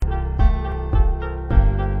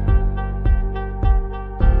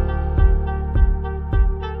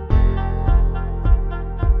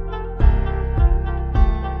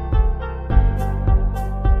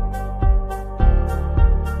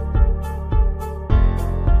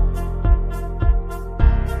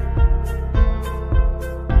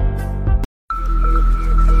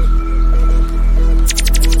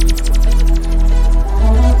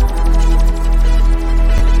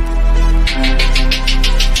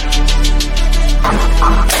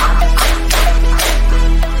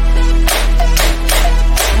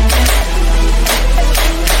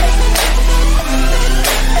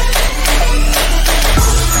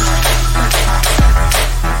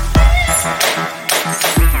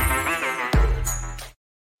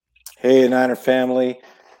Hey, Niner family.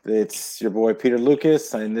 It's your boy Peter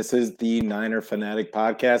Lucas, and this is the Niner Fanatic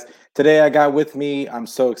Podcast. Today, I got with me, I'm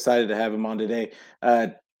so excited to have him on today, uh,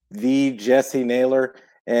 the Jessie Naylor.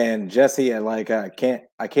 And Jesse, I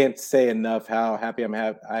can't say enough how happy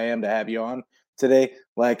I am to have you on today.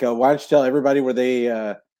 Why don't you tell everybody where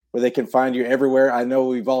they can find you everywhere? I know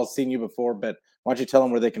we've all seen you before, but why don't you tell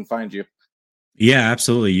them where they can find you? Yeah,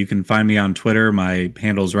 absolutely. You can find me on Twitter. My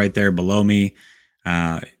handle's right there below me.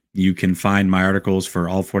 Uh, you can find my articles for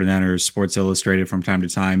all 49ers Sports Illustrated from time to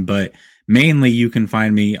time, but mainly you can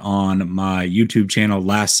find me on my YouTube channel,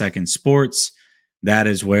 Last Second Sports. That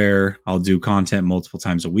is where I'll do content multiple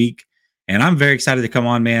times a week. And I'm very excited to come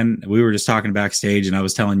on, man. We were just talking backstage, and I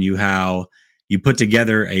was telling you how you put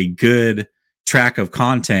together a good track of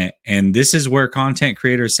content. And this is where content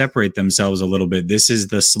creators separate themselves a little bit. This is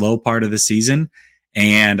the slow part of the season.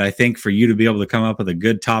 And I think for you to be able to come up with a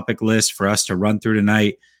good topic list for us to run through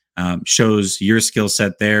tonight shows your skill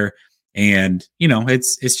set there. And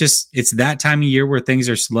it's that time of year where things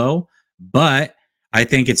are slow, but I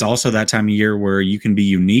think it's also that time of year where you can be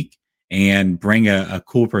unique and bring a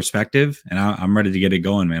cool perspective. And I'm ready to get it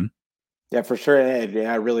going, man. Yeah, for sure. And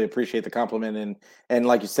yeah, I really appreciate the compliment. And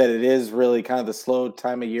like you said, it is really kind of the slow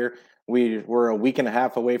time of year. We're a week and a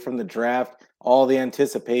half away from the draft. All the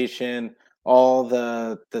anticipation, all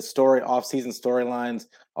the story off-season storylines,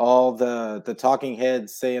 all the talking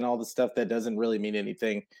heads saying all the stuff that doesn't really mean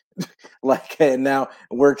anything. And now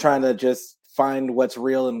we're trying to just find what's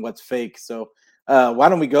real and what's fake. So why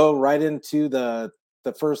don't we go right into the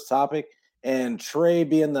first topic, and Trey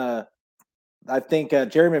being the I think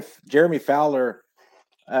Jeremy Fowler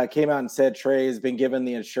came out and said Trey has been given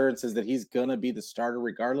the assurances that he's gonna be the starter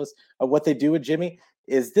regardless of what they do with Jimmy.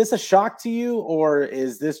 Is this a shock to you, or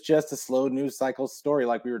is this just a slow news cycle story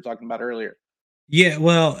like we were talking about earlier? Yeah,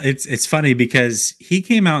 well, it's funny because he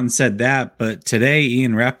came out and said that, but today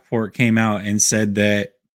Ian Rappaport came out and said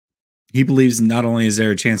that he believes not only is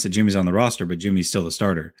there a chance that Jimmy's on the roster, but Jimmy's still the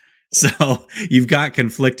starter. So you've got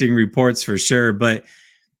conflicting reports for sure, but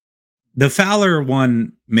the Fowler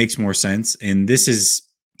one makes more sense, and this is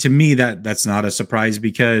to me that's not a surprise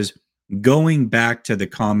because going back to the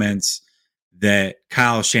comments that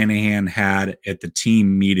Kyle Shanahan had at the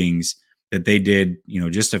team meetings that they did,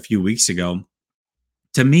 just a few weeks ago,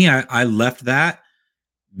 to me, I left that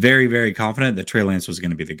very, very confident that Trey Lance was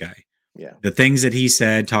going to be the guy. Yeah. The things that he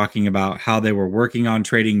said, talking about how they were working on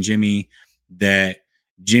trading Jimmy, that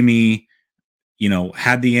Jimmy,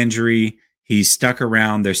 had the injury, he stuck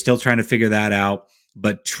around. They're still trying to figure that out.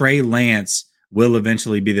 But Trey Lance will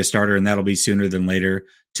eventually be the starter, and that'll be sooner than later.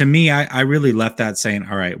 To me, I really left that saying,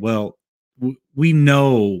 all right, well, we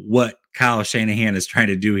know what Kyle Shanahan is trying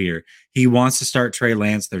to do here. He wants to start Trey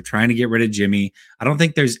Lance. They're trying to get rid of Jimmy. I don't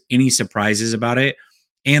think there's any surprises about it.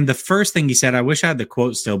 And the first thing he said, I wish I had the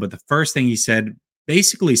quote still, but the first thing he said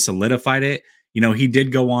basically solidified it. He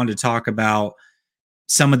did go on to talk about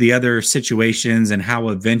some of the other situations and how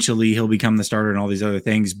eventually he'll become the starter and all these other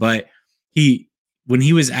things. But when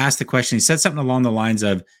he was asked the question, he said something along the lines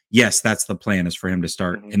of, yes, that's the plan, is for him to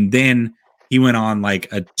start. Mm-hmm. And then he went on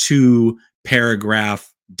like a 2-paragraph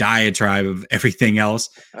diatribe of everything else.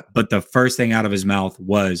 But the first thing out of his mouth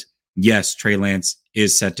was, yes, Trey Lance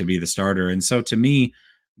is set to be the starter. And so to me,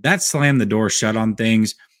 that slammed the door shut on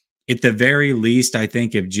things. At the very least, I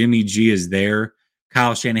think if Jimmy G is there,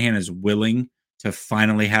 Kyle Shanahan is willing to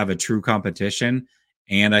finally have a true competition.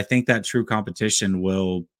 And I think that true competition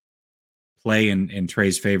will play in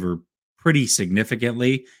Trey's favor pretty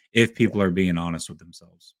significantly if Yeah. people are being honest with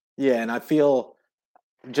themselves. Yeah, and I feel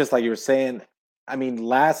just like you were saying, I mean,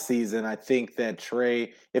 last season, I think that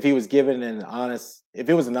Trey, if he was given if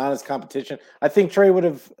it was an honest competition, I think Trey would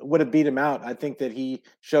have beat him out. I think that he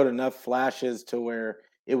showed enough flashes to where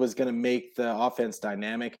it was going to make the offense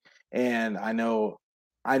dynamic. And I know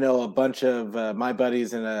a bunch of my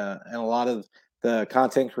buddies and a lot of the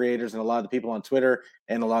content creators and a lot of the people on Twitter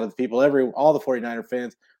and a lot of the people all the 49er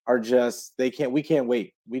fans are just we can't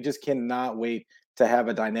wait. We just cannot wait to have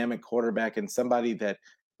a dynamic quarterback and somebody that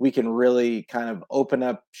we can really kind of open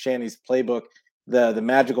up Shanny's playbook, the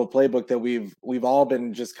magical playbook that we've all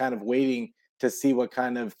been just kind of waiting to see what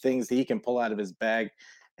kind of things he can pull out of his bag.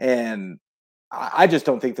 And I just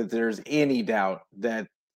don't think that there's any doubt that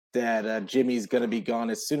Jimmy's going to be gone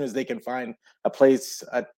as soon as they can find a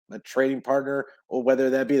trading partner, or whether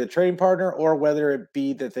that be the trading partner or whether it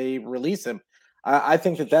be that they release him. I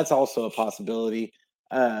think that that's also a possibility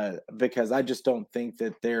because I just don't think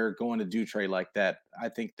that they're going to do Trey like that. I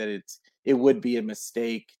think that it would be a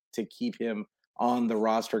mistake to keep him on the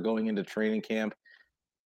roster going into training camp.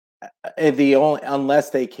 The only unless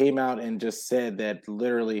they came out and just said that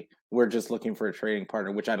literally we're just looking for a trading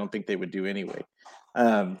partner, which I don't think they would do anyway.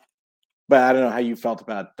 Um, but I don't know how you felt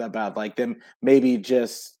about like them maybe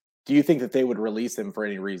just. Do you think that they would release him for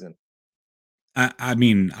any reason? I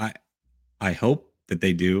mean, I hope that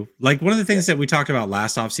they do. Like one of the Yeah, things that we talked about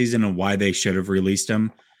last offseason and why they should have released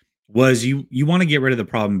him was you want to get rid of the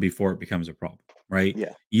problem before it becomes a problem, right?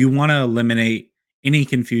 yeah, You want to eliminate any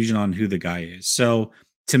confusion on who the guy is. So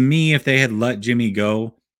to me, if they had let Jimmy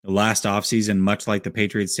go the last offseason, much like the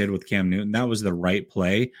Patriots did with Cam Newton, that was the right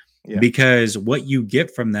play yeah, because what you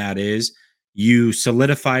get from that is you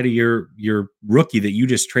solidify to your rookie that you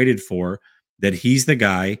just traded for that he's the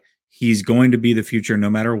guy, he's going to be the future no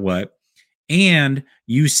matter what, and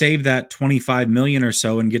you save that 25 million or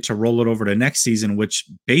so and get to roll it over to next season, which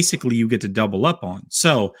basically you get to double up on.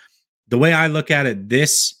 So the way I look at it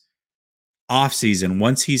this offseason,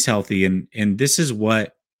 once he's healthy, and this is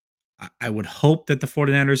what I would hope that the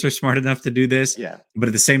 49ers are smart enough to do this, yeah, but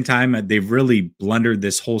at the same time, they've really blundered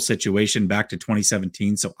this whole situation back to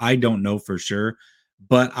 2017. So I don't know for sure.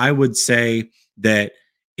 But I would say that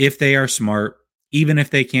if they are smart, even if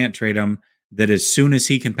they can't trade him, that as soon as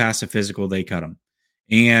he can pass a physical, they cut him.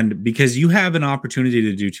 And because you have an opportunity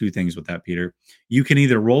to do two things with that, Peter, you can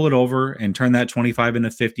either roll it over and turn that 25 into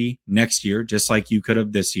 50 next year, just like you could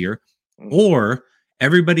have this year, mhm, or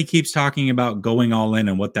everybody keeps talking about going all in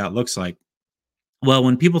and what that looks like. Well,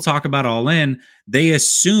 when people talk about all in, they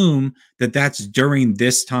assume that that's during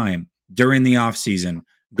this time, during the off season,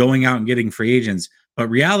 going out and getting free agents. But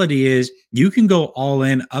reality is you can go all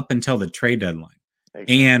in up until the trade deadline. And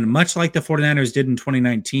exactly. much like the 49ers did in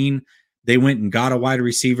 2019, they went and got a wide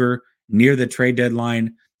receiver near the trade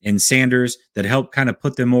deadline in Sanders that helped kind of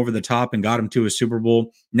put them over the top and got them to a Super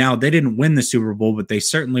Bowl. Now, they didn't win the Super Bowl, but they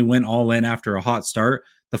certainly went all in after a hot start.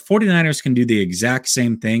 The 49ers can do the exact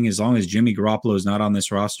same thing as long as Jimmy Garoppolo is not on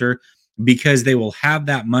this roster because they will have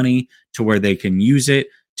that money to where they can use it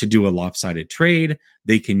to do a lopsided trade.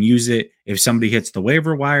 They can use it if somebody hits the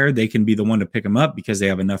waiver wire, they can be the one to pick them up because they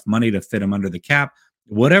have enough money to fit them under the cap.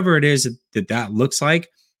 Whatever it is that looks like,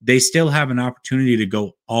 they still have an opportunity to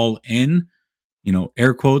go all in,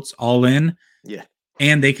 air quotes, all in, Yeah,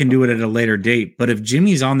 and they can do it at a later date. But if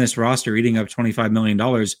Jimmy's on this roster eating up $25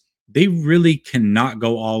 million, they really cannot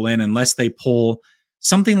go all in unless they pull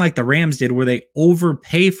something like the Rams did, where they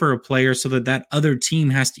overpay for a player so that other team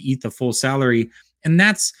has to eat the full salary. And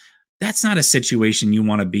that's not a situation you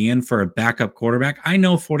want to be in for a backup quarterback. I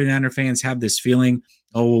know 49er fans have this feeling,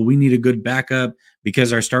 oh, well, we need a good backup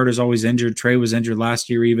because our starter's always injured. Trey was injured last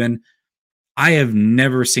year, even. I have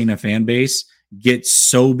never seen a fan base get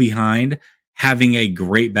so behind having a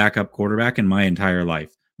great backup quarterback in my entire life.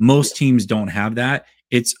 yeah, Most teams don't have that.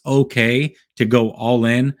 It's okay to go all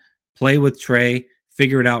in, play with Trey,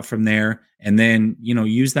 figure it out from there, and then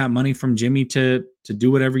use that money from Jimmy to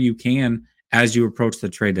do whatever you can as you approach the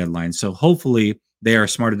trade deadline. So hopefully they are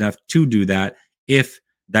smart enough to do that if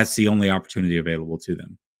that's the only opportunity available to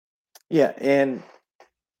them. yeah. And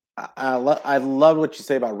I love what you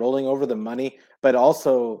say about rolling over the money, but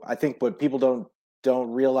also I think what people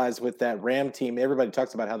don't realize with that Ram team, everybody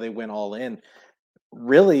talks about how they went all in.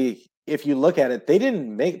 Really, if you look at it, they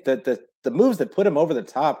didn't make the moves that put him over the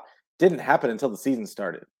top didn't happen until the season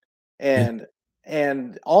started. Yeah. And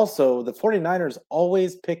and also the 49ers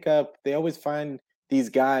always pick up, they always find these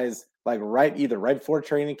guys like either right before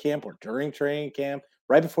training camp or during training camp,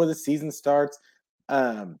 right before the season starts.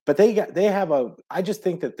 But they have I just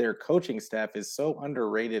think that their coaching staff is so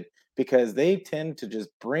underrated because they tend to just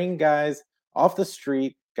bring guys off the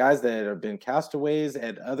street, guys that have been castaways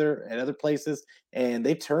at other places, and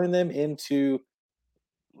they turn them into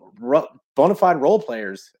bona fide role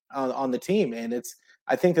players on the team. And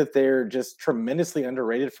I think that they're just tremendously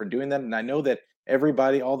underrated for doing that. And I know that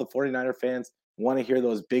all the 49er fans want to hear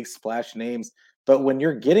those big splash names. But when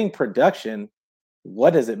you're getting production,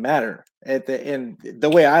 what does it matter? At the end, the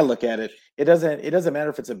way I look at it, it doesn't matter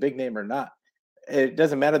if it's a big name or not. It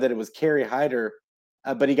doesn't matter that it was Kerry Hyder,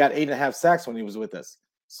 but he got 8.5 sacks when he was with us.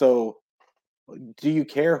 So do you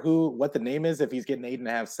care what the name is if he's getting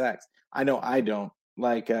 8.5 sacks? I know I don't.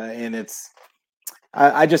 And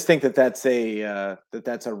I just think that that's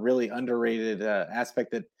a really underrated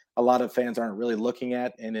aspect that a lot of fans aren't really looking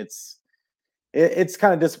at, and it's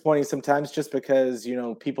kind of disappointing sometimes just because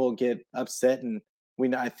people get upset, and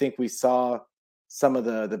I think we saw some of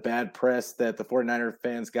the bad press that the 49er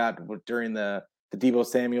fans got during the Debo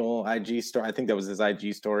Samuel IG story. I think that was his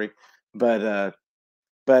IG story, but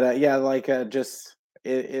yeah, just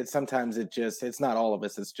it sometimes it's not all of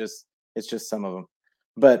us. It's just some of them.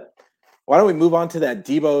 But why don't we move on to that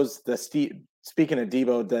Speaking of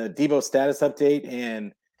Debo, the Debo status update,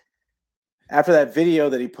 and after that video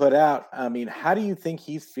that he put out, I mean, how do you think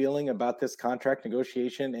he's feeling about this contract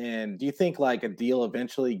negotiation? And do you think like a deal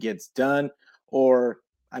eventually gets done? Or,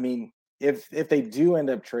 I mean, if they do end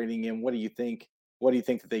up trading him, what do you think? What do you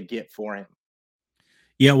think that they get for him?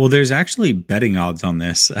 Yeah, well, there's actually betting odds on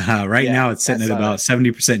this. Right Yeah, now, it's I sitting at saw about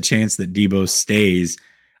that. 70% chance that Debo stays.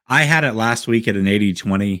 I had it last week at an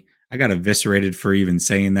 80-20. I got eviscerated for even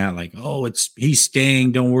saying that, like, oh, he's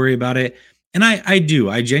staying. Don't worry about it. And I do.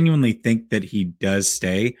 I genuinely think that he does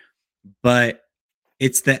stay, but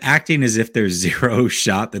it's the acting as if there's zero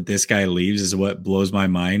shot that this guy leaves is what blows my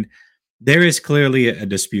mind. There is clearly a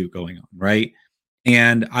dispute going on, right?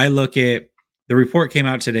 And I look at the report came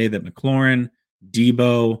out today that McLaurin,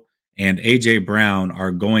 Debo, and AJ Brown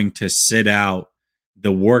are going to sit out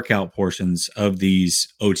the workout portions of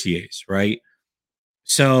these OTAs, right?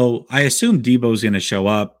 So I assume Debo's going to show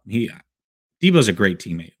up. Debo's a great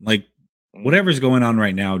teammate. Like Mhm. whatever's going on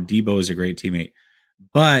right now, Debo is a great teammate.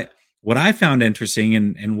 But what I found interesting,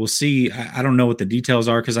 and we'll see, I don't know what the details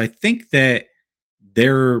are because I think that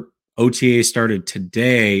their OTA started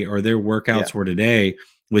today or their Yeah, workouts were today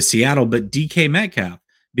with Seattle, but DK Metcalf,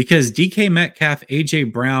 because DK Metcalf, AJ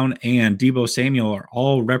Brown, and Debo Samuel are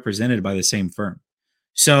all represented by the same firm.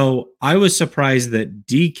 So I was surprised that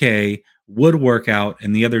DK would work out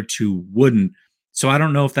and the other two wouldn't. So I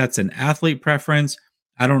don't know if that's an athlete preference.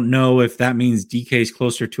 I don't know if that means DK is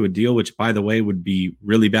closer to a deal, which, by the way, would be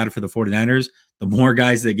really bad for the 49ers. The more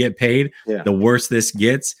guys that get paid, yeah, the worse this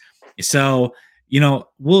gets. So,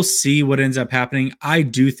 we'll see what ends up happening. I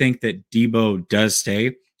do think that Debo does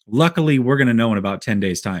stay. Luckily, we're going to know in about 10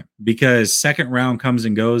 days' time because second round comes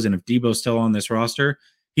and goes. And if Debo's still on this roster,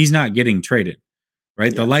 he's not getting traded,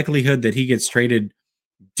 right? The yeah, likelihood that he gets traded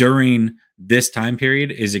during this time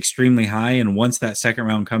period is extremely high. And once that second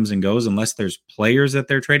round comes and goes, unless there's players that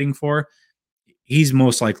they're trading for, he's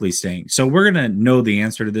most likely staying. So we're going to know the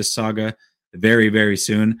answer to this saga very, very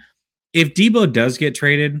soon. If Debo does get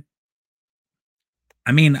traded,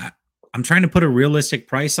 I mean, I'm trying to put a realistic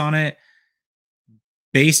price on it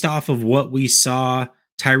based off of what we saw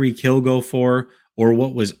Tyreek Hill go for or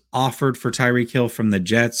what was offered for Tyreek Hill from the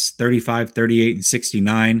Jets 35, 38, and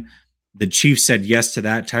 69. The Chiefs said yes to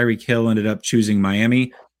that. Tyreek Hill ended up choosing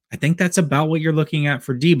Miami. I think that's about what you're looking at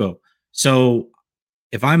for Debo. So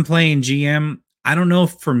if I'm playing GM, I don't know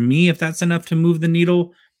if for me if that's enough to move the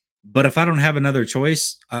needle, but if I don't have another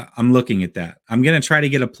choice, I'm looking at that. I'm going to try to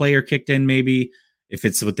get a player kicked in maybe. If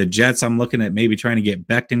it's with the Jets, I'm looking at maybe trying to get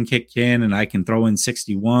Becton kicked in and I can throw in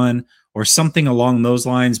 61 or something along those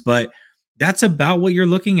lines, but that's about what you're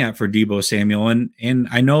looking at for Debo Samuel. And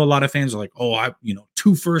I know a lot of fans are like, "Oh,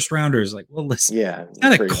 two first rounders." Like, well, listen, yeah. he's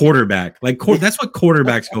not It's a ridiculous. quarterback. Like Yeah, that's what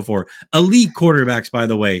quarterbacks go for. Elite quarterbacks, by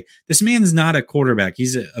the way. This man's not a quarterback.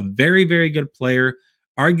 He's a very, very good player,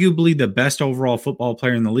 arguably the best overall football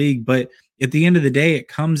player in the league. But at the end of the day, it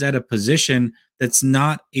comes at a position that's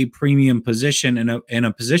not a premium position and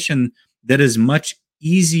a position that is much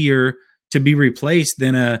easier to be replaced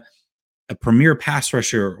than a premier pass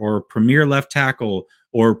rusher or premier left tackle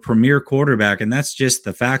or premier quarterback. And that's just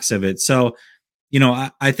the facts of it. So,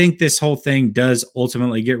 I think this whole thing does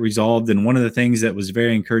ultimately get resolved. And one of the things that was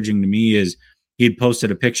very encouraging to me is he'd posted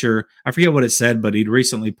a picture. I forget what it said, but he'd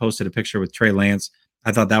recently posted a picture with Trey Lance.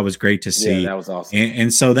 I thought that was great to yeah, see. that was awesome.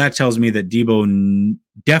 And so that tells me that Debo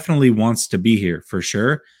definitely wants to be here for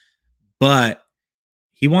sure, but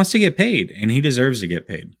he wants to get paid and he deserves to get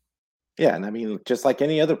paid. Yeah, and I mean, just like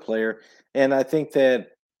any other player, and I think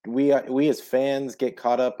that we as fans get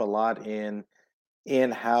caught up a lot in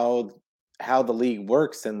how the league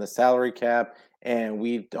works and the salary cap, and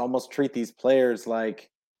we almost treat these players like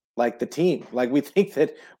the team. Like we think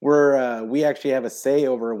that we actually have a say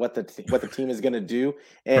over what the team is going to do,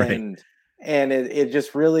 Right. and it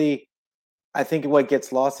just really I think what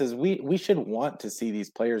gets lost is we should want to see these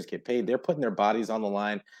players get paid. They're putting their bodies on the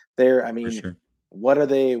line. I For mean, sure. what are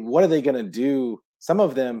they going to do? Some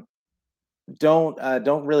of them don't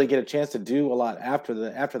really get a chance to do a lot after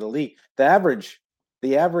the league. The average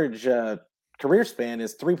career span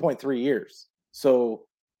is 3.3 years. So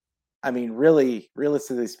I mean, really,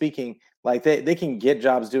 realistically speaking, like they can get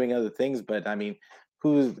jobs doing other things, but I mean,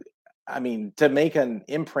 who's I mean, to make an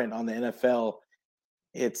imprint on the NFL,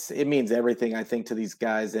 it means everything I think to these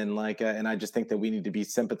guys, and I just think that we need to be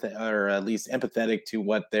sympathetic or at least empathetic to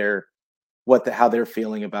how they're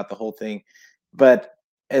feeling about the whole thing. But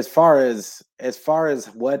as far as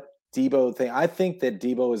what Debo thing, I think that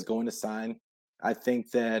Debo is going to sign. I think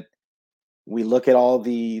that we look at all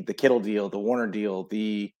the Kittle deal, the Warner deal,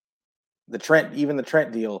 the Trent, even the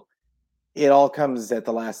Trent deal. it all comes at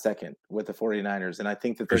the last second with the 49ers. And I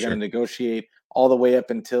think that For they're going to sure. negotiate all the way up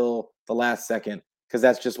until the last second because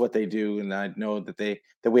that's just what they do. And I know that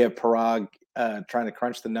we have Parag trying to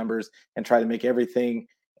crunch the numbers and try to make everything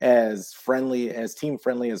as friendly, as team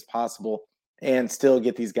friendly as possible and still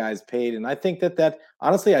get these guys paid. And I think that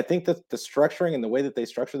honestly, I think that the structuring and the way that they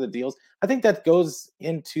structure the deals, I think that goes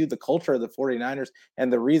into the culture of the 49ers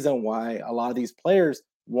and the reason why a lot of these players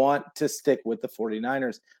want to stick with the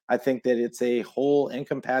 49ers. I think that it's a whole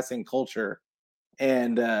encompassing culture,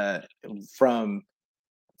 and from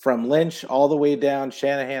Lynch all the way down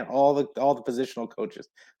Shanahan, all the positional coaches.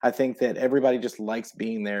 I think that everybody just likes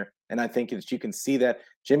being there, and I think it's you can see that.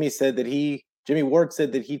 Jimmy Ward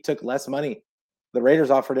said that he took less money. The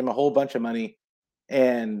Raiders offered him a whole bunch of money,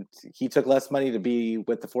 and he took less money to be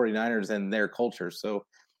with the 49ers and their culture. So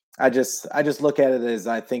I just look at it as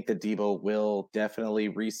I think that Debo will definitely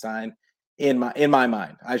resign in my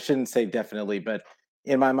mind. I shouldn't say definitely, but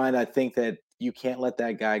in my mind, I think that you can't let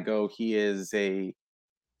that guy go. He is a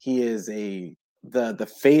the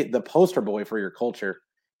poster boy for your culture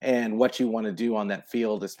and what you want to do on that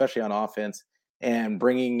field, especially on offense. And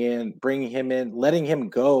bringing him in, letting him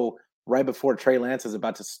go right before Trey Lance is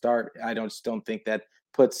about to start. I don't think that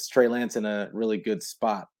puts Trey Lance in a really good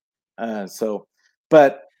spot. So,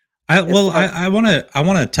 but I as well, far I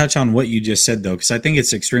wanna touch on what you just said though, because I think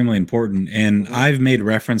it's extremely important. And Mhm. I've made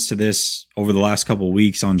reference to this over the last couple of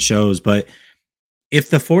weeks on shows, but if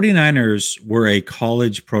the 49ers were a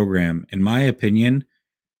college program, in my opinion,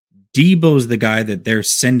 Debo's the guy that they're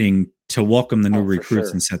sending to welcome the new Oh, for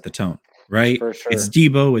recruits and sure. set the tone, right? For It's sure.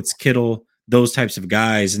 Debo, it's Kittle, those types of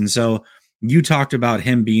guys. And so you talked about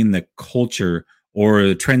him being the culture or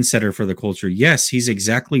the trendsetter for the culture. Yes, he's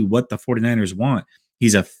exactly what the 49ers want.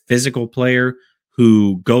 He's a physical player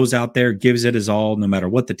who goes out there, gives it his all, no matter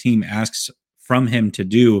what the team asks from him to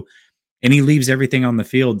do, and he leaves everything on the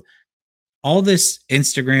field. All this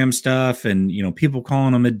Instagram stuff and people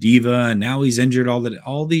calling him a diva and now he's injured,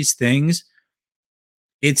 all these things,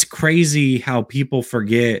 it's crazy how people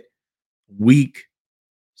forget week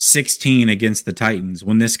 16 against the Titans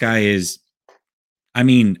when this guy is, I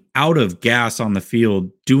mean, out of gas on the field,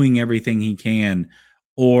 doing everything he can,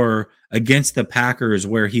 or against the Packers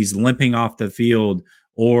where he's limping off the field,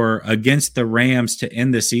 or against the Rams to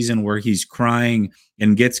end the season where he's crying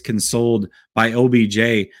and gets consoled by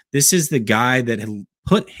OBJ. This is the guy that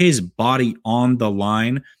put his body on the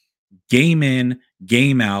line, game in,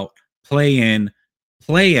 game out, play in,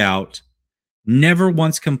 play out, never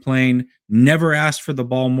once complained, never asked for the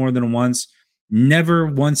ball more than once, never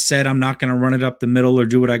once said, I'm not going to run it up the middle or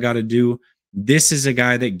do what I got to do. This is a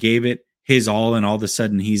guy that gave it his all, and all of a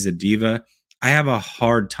sudden he's a diva. I have a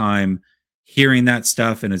hard time hearing that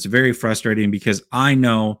stuff, and it's very frustrating because I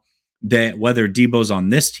know that whether Debo's on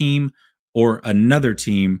this team or another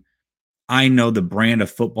team, I know the brand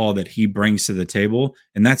of football that he brings to the table,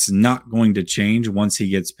 and that's not going to change once he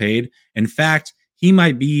gets paid. In fact, he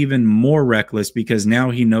might be even more reckless because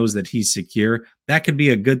now he knows that he's secure. That could be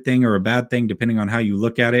a good thing or a bad thing, depending on how you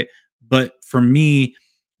look at it. But for me,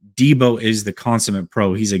 Debo is the consummate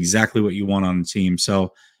pro. He's exactly what you want on the team.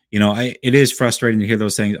 So, it is frustrating to hear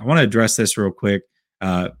those things. I want to address this real quick.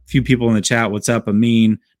 A few people in the chat. What's up,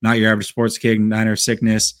 Amin? Not your average sports kid, Niner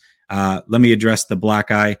sickness. Let me address the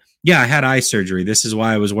black eye. Yeah, I had eye surgery. This is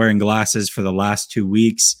why I was wearing glasses for the last 2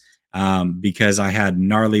 weeks, because I had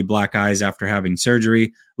gnarly black eyes after having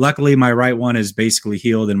surgery. Luckily, my right one is basically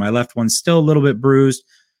healed, and my left one's still a little bit bruised,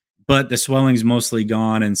 but the swelling's mostly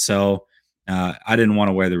gone. And so I didn't want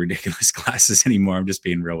to wear the ridiculous glasses anymore. I'm just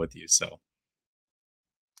being real with you. So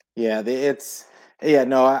Yeah, it's yeah,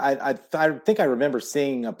 no, I think I remember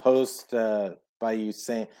seeing a post by you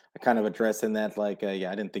saying kind of addressing that like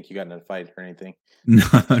yeah, I didn't think you got in a fight or anything. no,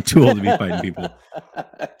 I'm too old to be fighting people.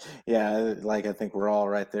 Yeah, like I think we're all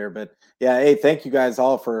right there. But yeah, hey, thank you guys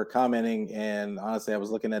all for commenting. And honestly, I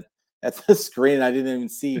was looking at the screen. I didn't even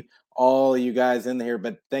see all of you guys in here.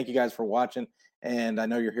 But thank you guys for watching. And I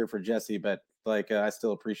know you're here for Jesse, but like I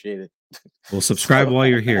still appreciate it. Well, subscribe So while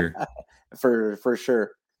you're here. for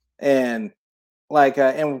sure. And like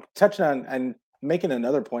and touching on and making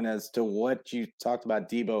another point as to what you talked about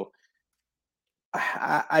Debo,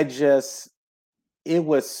 I just it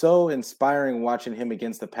was so inspiring watching him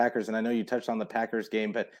against the Packers. And I know you touched on the Packers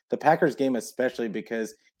game, but the Packers game especially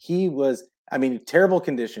because he was, I mean, terrible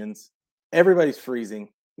conditions. Everybody's freezing,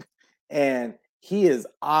 and he is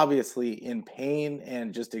obviously in pain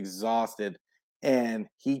and just exhausted. And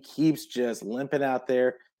he keeps just limping out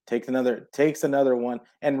there, takes another one.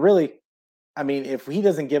 And really, I mean, if he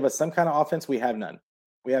doesn't give us some kind of offense, we have none.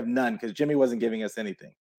 We have none because Jimmy wasn't giving us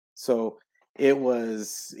anything. So it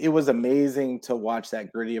was amazing to watch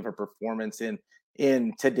that gritty of a performance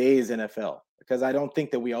in today's NFL, because I don't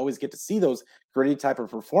think that we always get to see those gritty type of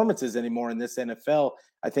performances anymore in this NFL.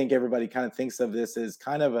 I think everybody kind of thinks of this as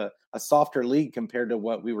kind of a softer league compared to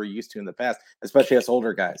what we were used to in the past, especially us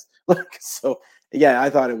older guys. So yeah, I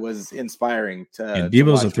thought it was inspiring Yeah, to Debo's a watch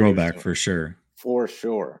what he was throwback doing for sure. for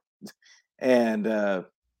sure. And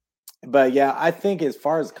but yeah, I think as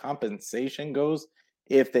far as compensation goes,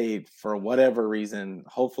 if they, for whatever reason,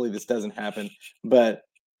 hopefully this doesn't happen, but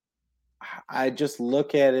I just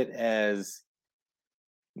look at it as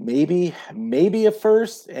maybe a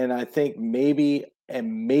first, and I think maybe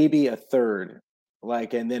a third,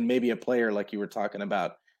 like, and then maybe a player like you were talking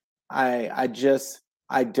about. I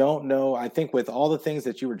don't know. I think with all the things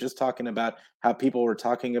that you were just talking about, how people were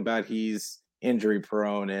talking about he's injury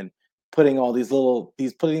prone and putting these little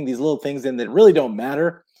things in that really don't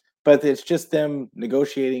matter, but it's just them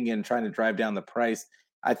negotiating and trying to drive down the price.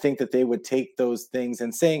 I think that they would take those things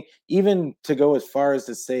and saying, even to go as far as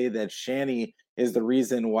to say that Shanny is the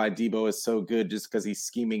reason why Debo is so good, just because he's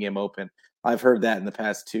scheming him open. I've heard that in the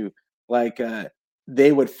past too. Like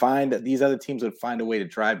they would find that these other teams would find a way to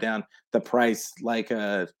drive down the price.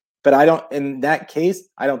 But I don't. In that case,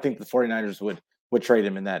 I don't think the 49ers would trade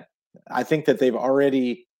him in that. I think that they've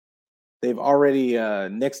already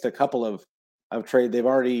nixed a couple of trade. They've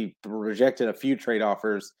already rejected a few trade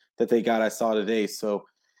offers that they got. I saw today. So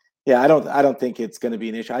yeah, I don't think it's going to be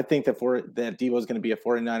an issue. I think that Debo is going to be a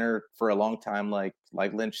 49er for a long time, like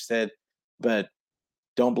Lynch said, but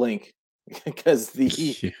don't blink because the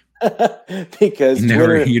Yeah. because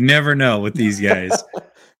Twitter. You never know with these guys.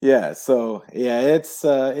 Yeah, so yeah,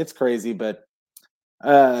 it's crazy, but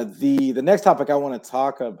the next topic I want to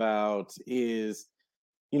talk about is,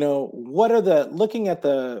 what are the looking at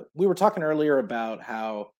the we were talking earlier about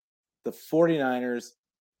how the 49ers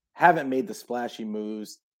haven't made the splashy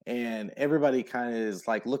moves, and everybody kind of is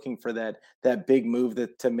like looking for that big move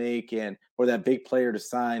to make, and or that big player to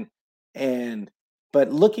sign. And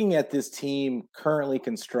but looking at this team currently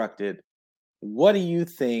constructed, what do you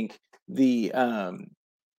think the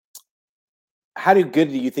how good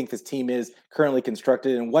do you think this team is currently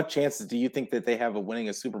constructed, and what chances do you think that they have of winning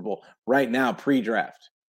a Super Bowl right now pre-draft?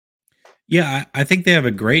 Yeah, I think they have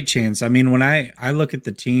a great chance. I mean, when I look at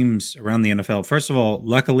the teams around the NFL, first of all,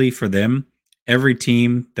 luckily for them, every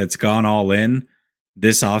team that's gone all in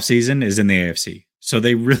this offseason is in the AFC. So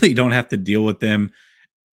they really don't have to deal with them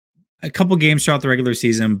a couple games throughout the regular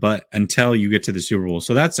season, but until you get to the Super Bowl.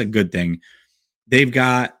 So that's a good thing. They've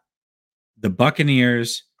got the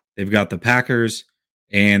Buccaneers, they've got the Packers,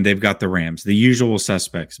 and they've got the Rams, the usual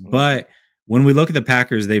suspects. Mhm. But when we look at the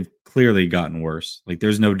Packers, they've clearly gotten worse. Like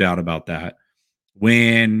there's no doubt about that.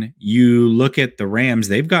 When you look at the Rams,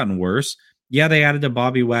 they've gotten worse. Yeah, they added a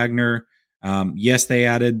Bobby Wagner. Yes, they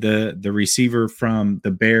added the receiver from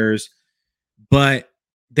the Bears, but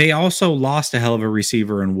they also lost a hell of a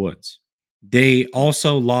receiver in Woods. They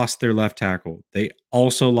also lost their left tackle. They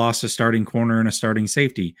also lost a starting corner and a starting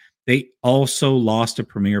safety. They also lost a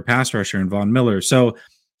premier pass rusher in Von Miller. So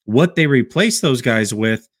what they replaced those guys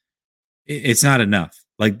with, it's not enough.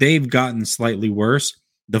 Like they've gotten slightly worse.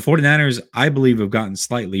 The 49ers, I believe, have gotten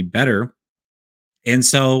slightly better. And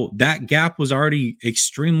so that gap was already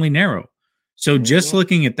extremely narrow. So just Mhm.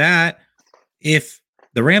 looking at that, if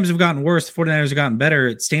the Rams have gotten worse, the 49ers have gotten better,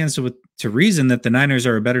 it stands to reason that the Niners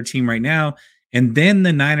are a better team right now. And then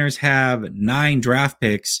the Niners have 9 draft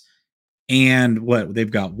picks, and what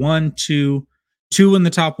they've got two in the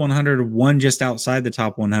top 100, one just outside the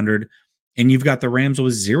top 100. And you've got the Rams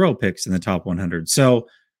with 0 picks in the top 100. So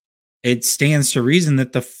it stands to reason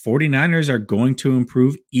that the 49ers are going to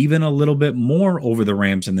improve even a little bit more over the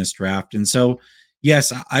Rams in this draft. And so,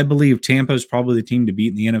 yes, I believe Tampa is probably the team to beat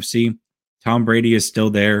in the NFC. Tom Brady is still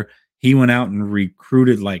there. He went out and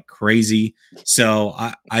recruited like crazy. So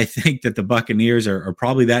I think that the Buccaneers are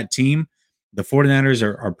probably that team. The 49ers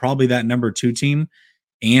are probably that number 2 team.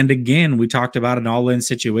 And again, we talked about an all in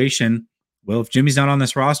situation. Well, if Jimmy's not on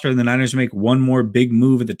this roster and the Niners make one more big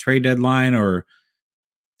move at the trade deadline or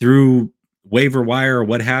through waiver wire or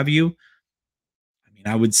what have you, I mean,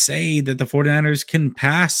 I would say that the 49ers can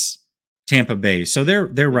pass Tampa Bay. So they're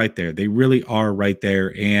right there. They really are right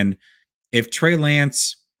there. And if Trey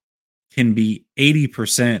Lance can be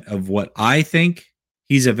 80% of what I think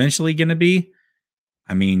he's eventually going to be,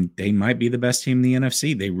 I mean, they might be the best team in the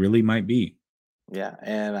NFC. They really might be. Yeah,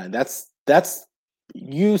 and that's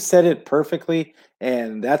you said it perfectly,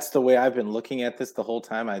 and that's the way I've been looking at this the whole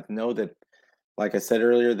time. I know that, like I said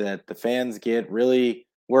earlier, that the fans get really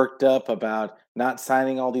worked up about not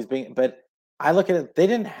signing all these big, but I look at it, they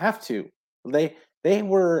didn't have to. they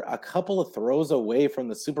were a couple of throws away from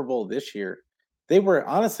the Super Bowl this year. They were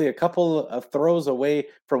honestly a couple of throws away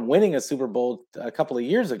from winning a Super Bowl a couple of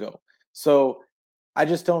years ago. So I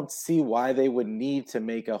just don't see why they would need to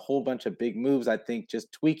make a whole bunch of big moves. I think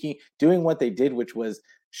just tweaking, doing what they did, which was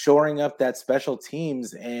shoring up that special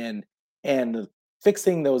teams and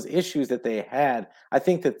fixing those issues that they had. I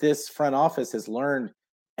think that this front office has learned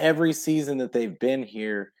every season that they've been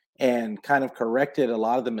here and kind of corrected a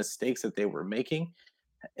lot of the mistakes that they were making.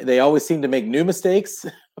 They always seem to make new mistakes,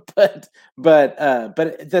 but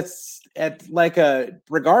that's at like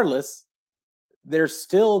regardless, they're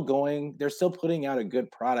still putting out a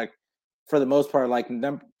good product for the most part. Like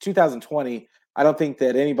 2020, I don't think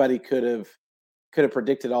that anybody could have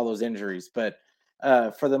predicted all those injuries, but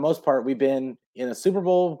for the most part, we've been in a Super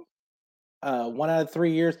Bowl 1 out of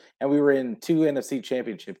 3 years, and we were in two NFC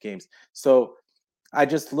Championship games. So I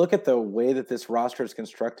just look at the way that this roster is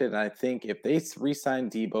constructed, and I think if they re-sign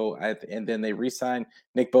Debo and then they re-sign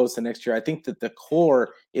Nick Bosa next year, I think that the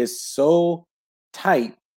core is so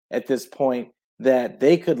tight at this point that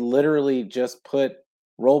they could literally just put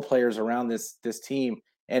role players around this team,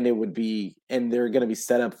 and they're going to be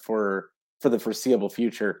set up for the foreseeable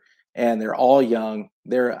future. And they're all young.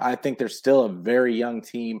 I think they're still a very young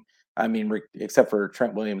team. I mean, except for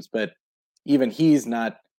Trent Williams, but even he's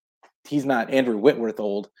not Andrew Whitworth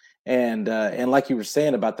old. And like you were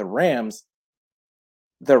saying about the Rams,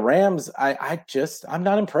 I'm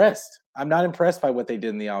not impressed. I'm not impressed by what they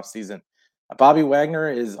did in the offseason. Bobby Wagner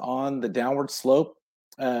is on the downward slope.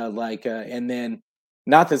 And then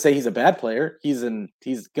not to say he's a bad player. I think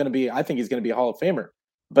he's gonna be a Hall of Famer.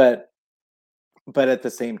 But at the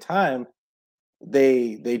same time,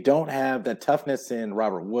 they don't have the toughness in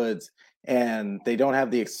Robert Woods, and they don't have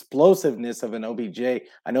the explosiveness of an OBJ.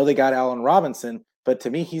 I know they got Allen Robinson, but to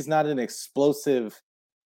me, he's not an explosive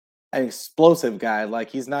guy. Like,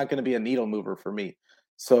 he's not going to be a needle mover for me.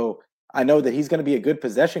 So I know that he's going to be a good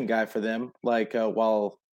possession guy for them. Like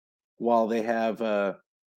while they have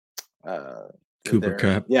Cooper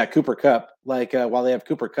Cup. yeah, Cooper Cup. Like while they have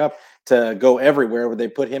Cooper Cup to go everywhere, where they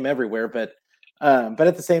put him everywhere, but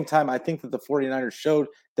at the same time, I think that the 49ers showed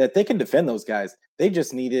that they can defend those guys. They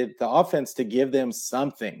just needed the offense to give them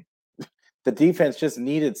something. The defense just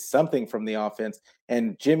needed something from the offense.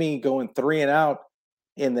 And Jimmy going 3-and-out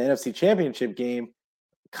in the NFC Championship game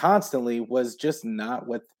constantly was just not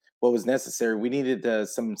what was necessary. We needed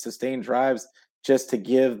some sustained drives just to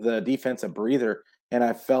give the defense a breather. And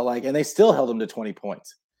I felt like, and they still held them to 20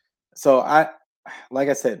 points. So like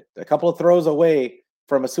I said, a couple of throws away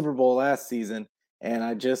from a Super Bowl last season. And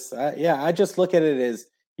I just look at it as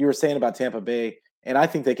you were saying about Tampa Bay, and I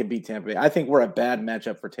think they can beat Tampa Bay. I think we're a bad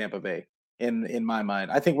matchup for Tampa Bay in my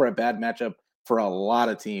mind. I think we're a bad matchup for a lot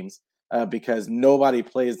of teams because nobody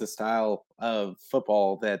plays the style of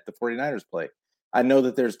football that the 49ers play. I know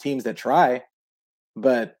that there's teams that try,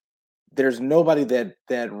 but there's nobody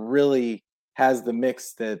that really has the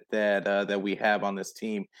mix that we have on this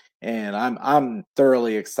team, and I'm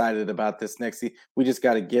thoroughly excited about this next season. We just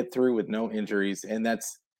got to get through with no injuries, and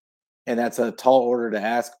that's a tall order to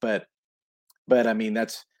ask, but I mean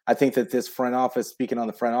I think that this front office, speaking on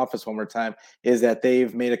the front office one more time, is that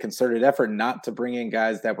they've made a concerted effort not to bring in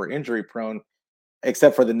guys that were injury prone,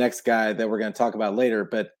 except for the next guy that we're going to talk about later.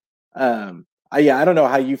 But I don't know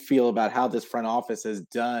how you feel about how this front office has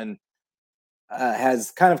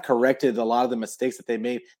kind of corrected a lot of the mistakes that they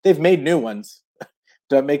made. They've made new ones.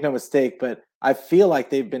 Don't make no mistake, but I feel like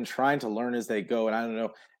they've been trying to learn as they go. And I don't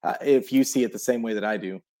know if you see it the same way that I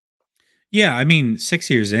do. Yeah, I mean, 6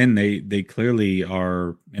 years in, they clearly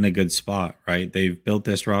are in a good spot, right? They've built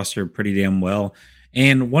this roster pretty damn well.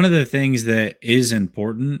 And one of the things that is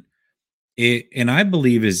important, and I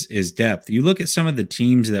believe is depth. You look at some of the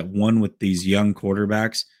teams that won with these young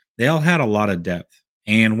quarterbacks, they all had a lot of depth.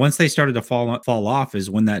 And once they started to fall off is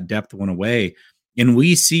when that depth went away. And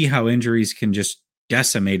we see how injuries can just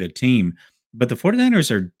decimate a team. But the 49ers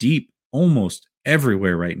are deep almost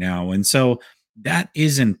everywhere right now. And so that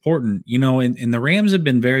is important, and the Rams have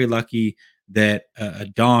been very lucky that a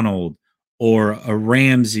Donald or a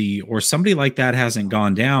Ramsey or somebody like that hasn't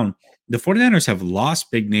gone down. The 49ers have lost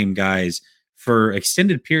big name guys for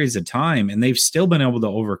extended periods of time, and they've still been able to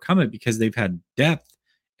overcome it because they've had depth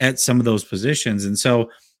at some of those positions. And so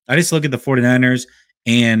I just look at the 49ers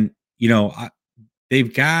and,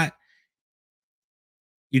 they've got,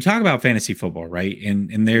 you talk about fantasy football, right?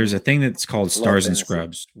 And there's a thing that's called stars and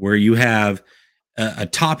scrubs, where you have a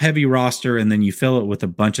top heavy roster and then you fill it with a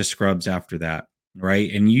bunch of scrubs after that,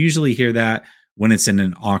 right? And you usually hear that when it's in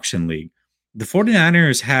an auction league. The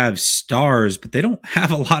 49ers have stars, but they don't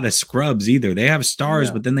have a lot of scrubs either. They have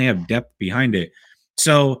stars, but then they have depth behind it.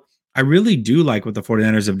 So I really do like what the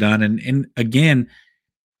 49ers have done. And again,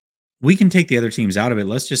 we can take the other teams out of it.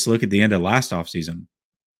 Let's just look at the end of last offseason.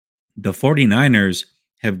 The 49ers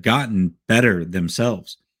have gotten better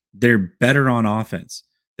themselves. They're better on offense.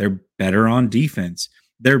 They're better on defense.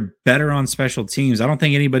 They're better on special teams. I don't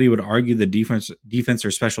think anybody would argue the defense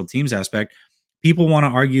or special teams aspect. People want to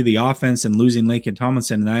argue the offense and losing Laken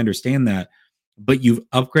Tomlinson, and I understand that. But you've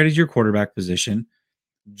upgraded your quarterback position.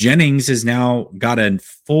 Jennings has now got a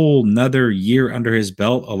full another year under his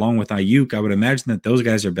belt along with Ayuk. I would imagine that those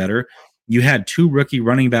guys are better. You had two rookie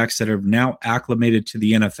running backs that are now acclimated to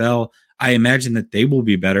the NFL. I imagine that they will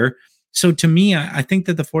be better. So to me, I think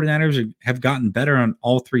that the 49ers have gotten better on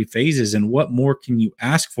all three phases. And what more can you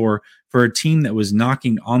ask for a team that was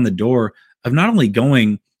knocking on the door of not only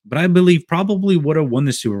going, but I believe probably would have won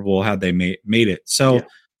the Super Bowl had they made it. Yeah. So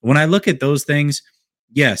when I look at those things,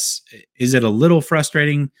 yes, is it a little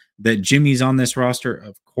frustrating that Jimmy's on this roster?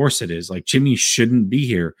 Of course it is. Like Jimmy shouldn't be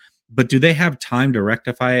here. But do they have time to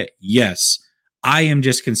rectify it? Yes. I am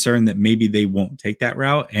just concerned that maybe they won't take that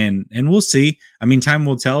route and we'll see. I mean, time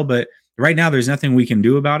will tell, but right now there's nothing we can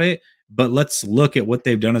do about it. But let's look at what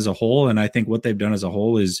they've done as a whole. And I think what they've done as a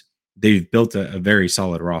whole is they've built a very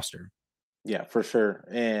solid roster. Yeah, for sure.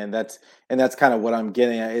 And that's kind of what I'm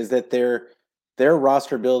getting at is that their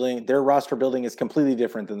roster building is completely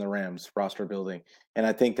different than the Rams roster building. And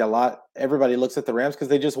I think everybody looks at the Rams because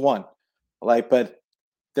they just won. But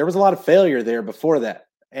there was a lot of failure there before that.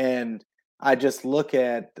 And I just look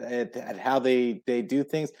at how they do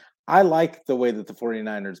things. I like the way that the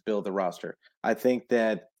 49ers build the roster. I think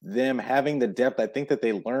that them having the depth, I think that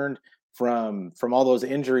they learned from all those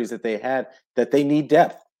injuries that they had that they need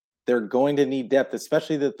depth. They're going to need depth,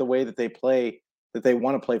 especially that the way that they play, that they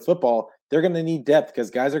want to play football. They're going to need depth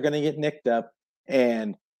because guys are going to get nicked up,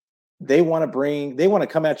 and they want to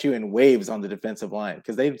come at you in waves on the defensive line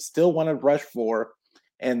because they still want to rush for,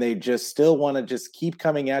 and they just still want to just keep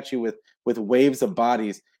coming at you with waves of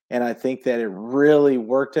bodies. And I think that it really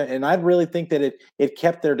worked, and I really think that it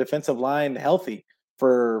kept their defensive line healthy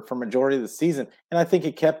for majority of the season, and I think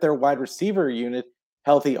it kept their wide receiver unit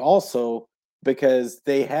healthy also because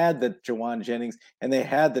they had the Jawan Jennings and they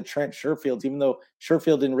had the Trent Sherfields, even though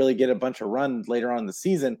Sherfield didn't really get a bunch of run later on in the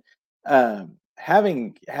season.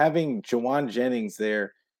 Having Jawan Jennings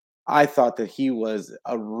there, I thought that he was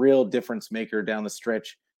a real difference maker down the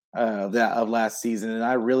stretch of last season, and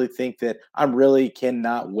I really think that I really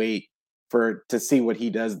cannot wait for to see what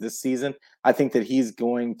he does this season. I think that he's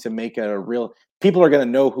going to make a real. People are going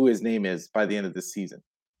to know who his name is by the end of this season,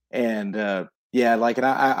 and yeah, and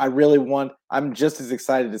I really want. I'm just as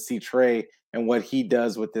excited to see Trey and what he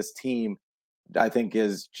does with this team. I think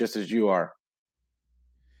is just as you are.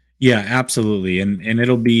 Yeah, absolutely. And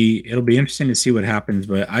it'll be interesting to see what happens.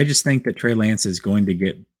 But I just think that Trey Lance is going to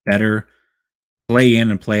get better play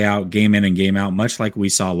in and play out, game in and game out, much like we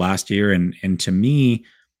saw last year. And to me,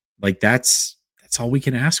 like that's all we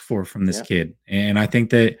can ask for from this Yeah. kid. And I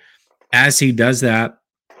think that as he does that,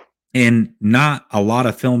 and not a lot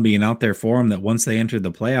of film being out there for him, that once they enter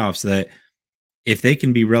the playoffs, that if they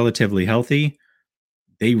can be relatively healthy,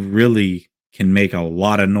 they really can make a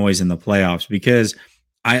lot of noise in the playoffs because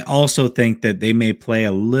I also think that they may play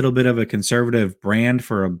a little bit of a conservative brand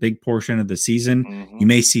for a big portion of the season. Hmm. You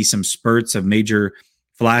may see some spurts of major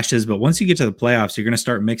flashes, but once you get to the playoffs, you're going to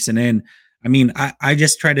start mixing in. I mean, I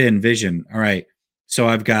just try to envision, all right, so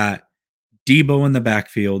I've got Debo in the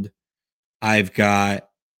backfield. I've got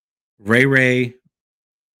Ray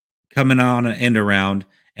coming on an end around,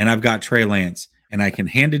 and I've got Trey Lance, and I can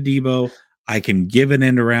hand to Debo, I can give an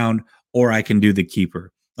end around, or I can do the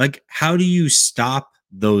keeper. Like, how do you stop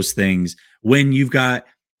those things when you've got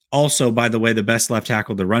also, by the way, the best left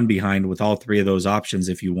tackle to run behind with all three of those options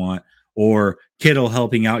if you want, or Kittle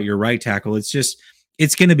helping out your right tackle?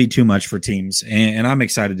 It's going to be too much for teams, and I'm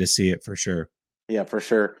excited to see it for sure. Yeah, for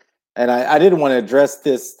sure. And I did want to address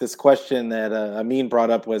this question that Amin brought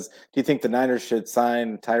up was, do you think the Niners should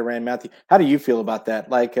sign Tyrann Matthew? How do you feel about that?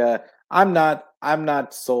 I'm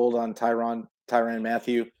not sold on Tyrann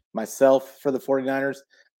Matthew myself for the 49ers.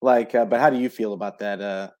 But how do you feel about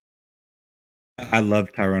that? I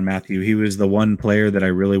love Tyron Matthew. He was the one player that I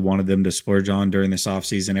really wanted them to splurge on during this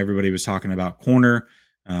offseason. Everybody was talking about corner.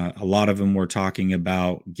 A lot of them were talking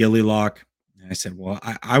about Gilly Lock. And I said, well,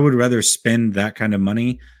 I would rather spend that kind of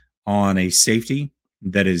money on a safety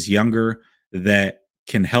that is younger, that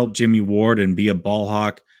can help Jimmy Ward and be a ball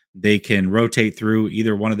hawk. They can rotate through.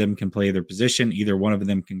 Either one of them can play their position. Either one of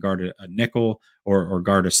them can guard a nickel or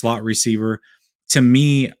guard a slot receiver. To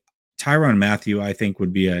me, Tyron Matthew, I think,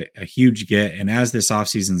 would be a huge get. And as this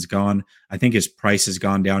offseason's gone, I think his price has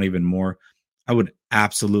gone down even more. I would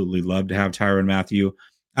absolutely love to have Tyrann Mathieu.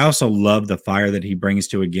 I also love the fire that he brings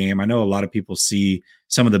to a game. I know a lot of people see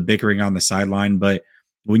some of the bickering on the sideline, but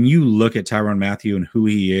when you look at Tyrann Mathieu and who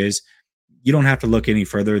he is, you don't have to look any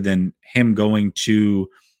further than him going to,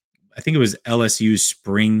 I think it was LSU's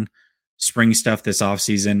spring stuff this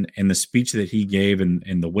offseason, and the speech that he gave,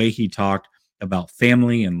 and the way he talked about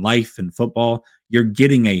family and life and football. You're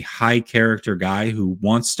getting a high character guy who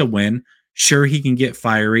wants to win. Sure, he can get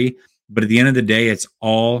fiery, but at the end of the day, it's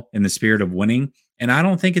all in the spirit of winning. And I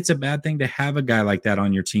don't think it's a bad thing to have a guy like that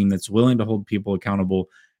on your team that's willing to hold people accountable,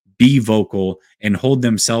 be vocal, and hold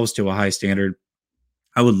themselves to a high standard.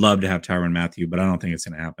 I would love to have Tyrann Mathieu, but I don't think it's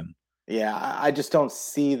going to happen. Yeah, I just don't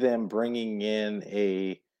see them bringing in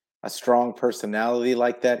a strong personality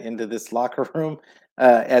like that into this locker room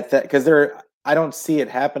at that because they're I don't see it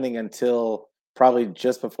happening until probably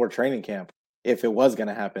just before training camp if it was going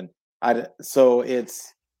to happen. So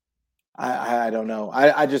it's I don't know.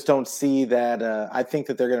 I just don't see that. I think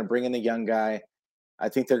that they're going to bring in a young guy. I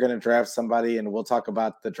think they're going to draft somebody, and we'll talk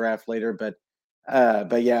about the draft later. But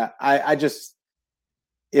yeah, I just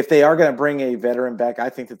if they are going to bring a veteran back, I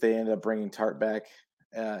think that they end up bringing Tart back.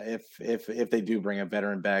 If they do bring a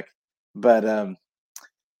veteran back, but um,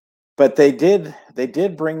 but they did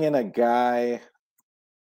bring in a guy,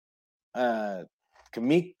 uh,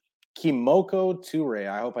 Kimoko Toure.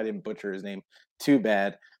 I hope I didn't butcher his name too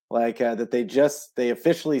bad. Like that they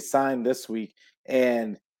officially signed this week,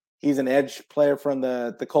 and he's an edge player from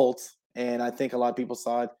the Colts. And I think a lot of people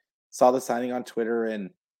saw the signing on Twitter,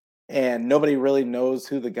 and nobody really knows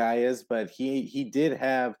who the guy is, but he did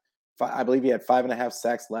have, I believe he had 5.5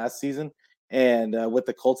 sacks last season, and with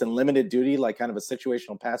the Colts in limited duty, like kind of a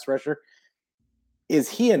situational pass rusher. Is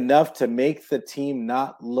he enough to make the team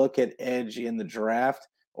not look at edge in the draft,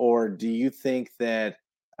 or do you think that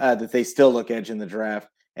that they still look edge in the draft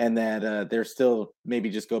and that they're still maybe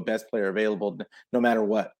just go best player available no matter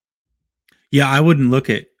what? Yeah, I wouldn't look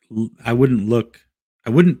I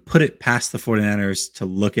wouldn't put it past the 49ers to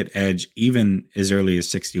look at edge even as early as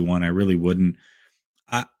 61. I really wouldn't.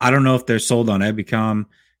 I don't know if they're sold on Ebicom,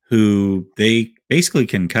 who they basically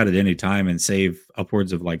can cut at any time and save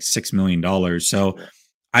upwards of like $6 million. So Yeah.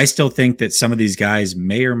 I still think that some of these guys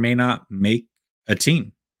may or may not make a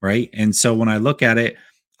team, right? And so when I look at it,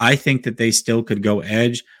 I think that they still could go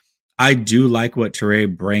edge. I do like what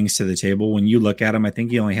Teray brings to the table. When you look at him, I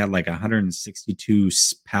think he only had like 162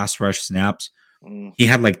 pass rush snaps. Mm, He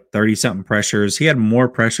had like 30 something pressures. He had more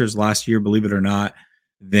pressures last year, believe it or not,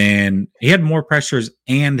 than he had more pressures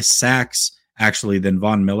and sacks actually than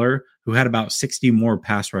Von Miller, who had about 60 more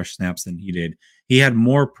pass rush snaps than he did. He had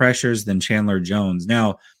more pressures than Chandler Jones.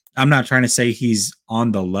 Now, I'm not trying to say he's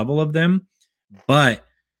on the level of them, but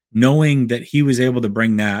knowing that he was able to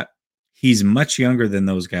bring that, he's much younger than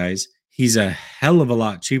those guys. He's a hell of a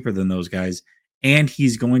lot cheaper than those guys. And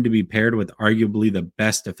he's going to be paired with arguably the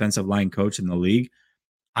best defensive line coach in the league.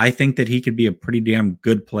 I think that he could be a pretty damn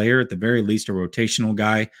good player, at the very least, a rotational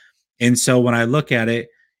guy. And so when I look at it,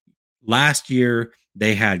 last year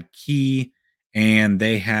they had Key and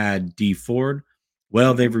they had D Ford.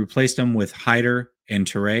 Well, mhm. they've replaced them with Hyder and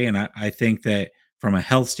Teray. And I think that from a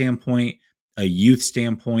health standpoint, a youth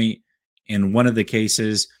standpoint, in one of the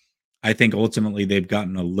cases, I think ultimately they've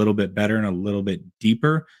gotten a little bit better and a little bit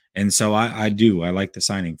deeper. And so I like the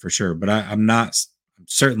signing for sure. But I'm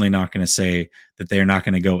certainly not going to say that they're not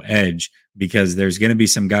going to go edge, because there's going to be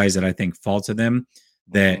some guys that I think fall to them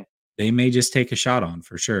Mhm. that they may just take a shot on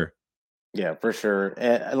for sure. Yeah, for sure.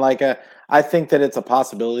 And like, I think that it's a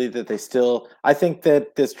possibility that they still. I think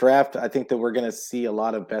that this draft. I think that we're going to see a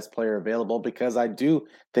lot of best player available because I do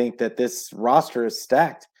think that this roster is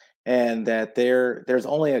stacked and that there's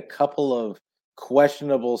only a couple of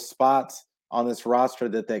questionable spots on this roster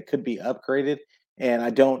that could be upgraded. And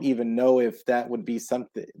I don't even know if that would be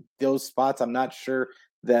something. Those spots, I'm not sure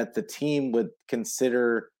that the team would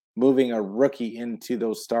consider moving a rookie into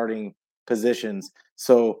those starting positions.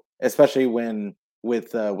 So especially when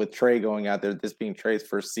with Trey going out there, this being Trey's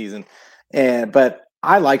first season, but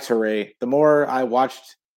I liked Trey. The more I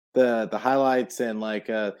watched the highlights and like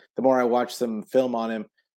the more I watched some film on him,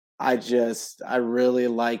 I really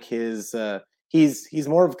like his. He's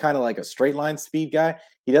more of kind of like a straight line speed guy.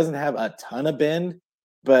 He doesn't have a ton of bend,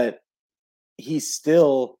 but he's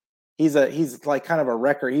still he's like kind of a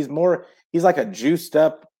wrecker. He's like a juiced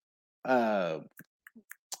up uh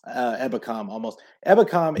Ebicom almost.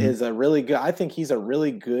 Ebicom Mhm. is a really good. I think he's a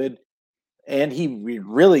really good, and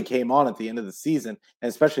really came on at the end of the season, and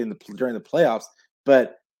especially during the playoffs.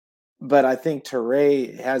 But but I think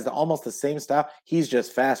Teray has almost the same style. He's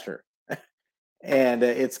just faster, and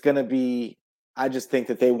it's gonna be. I just think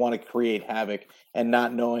that they want to create havoc and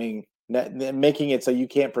not knowing, making it so you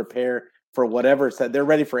can't prepare for whatever set. They're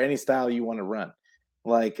ready for any style you want to run.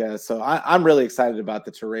 So I'm really excited about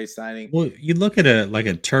the Teray signing. Well, you look at a like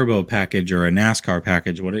a turbo package or a NASCAR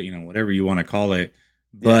package, whatever you want to call it,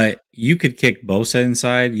 Yeah, but you could kick Bosa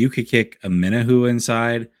inside, you could kick a Minahu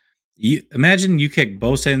inside. You imagine you kick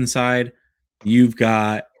Bosa inside, you've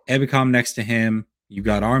got Ebicom next to him, you've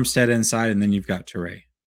got Armstead inside, and then you've got Teray.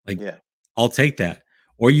 Like, yeah, I'll take that.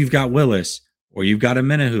 Or you've got Willis, or you've got a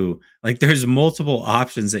Minahu. Like, there's multiple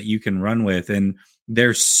options that you can run with, and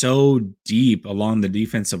they're so deep along the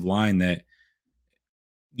defensive line that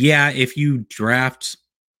yeah, if you draft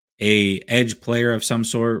a edge player of some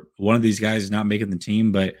sort, one of these guys is not making the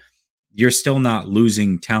team, but you're still not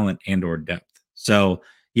losing talent and or depth. So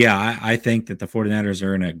yeah, I think that the 49ers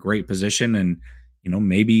are in a great position and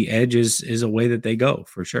maybe edge is a way that they go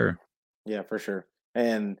for sure. yeah, for sure.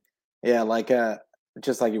 And yeah,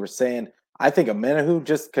 just like you were saying, I think Amenahu,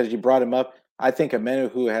 just because you brought him up, I think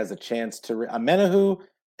Amenahu has a chance to Amenahu,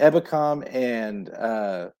 Ebicom, and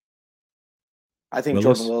I think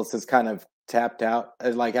Jordan Willis. Willis is kind of tapped out.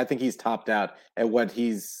 I think he's topped out at what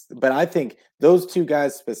but I think those two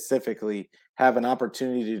guys specifically have an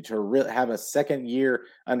opportunity to really have a second year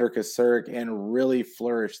under Kasurk and really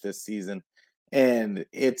flourish this season. And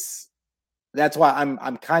that's why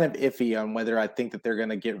I'm kind of iffy on whether I think that they're going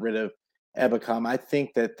to get rid of Ebicom. I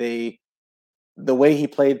think that the way he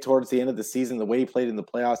played towards the end of the season, the way he played in the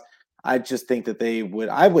playoffs, I just think that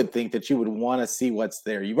I would think that you would want to see what's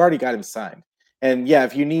there. You've already got him signed. And yeah,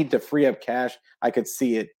 if you need to free up cash, I could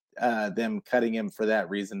see it, them cutting him for that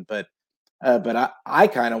reason. But I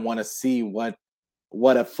kind of want to see what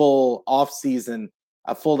a full off season,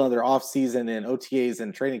 a full another off season and OTAs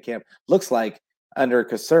and training camp looks like under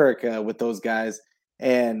Kasurek with those guys.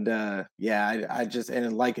 And yeah, I just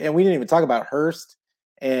and we didn't even talk about Hurst,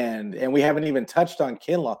 and we haven't even touched on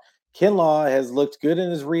Kinlaw. Kinlaw has looked good in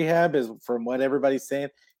his rehab, is from what everybody's saying.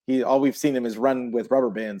 All we've seen him is run with rubber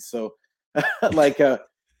bands. So like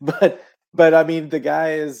but I mean the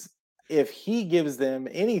guy is, if he gives them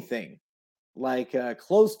anything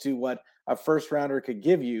close to what a first rounder could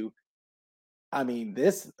give you, I mean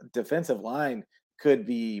this defensive line could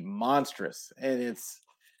be monstrous, and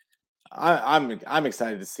I'm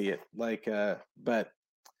excited to see it. But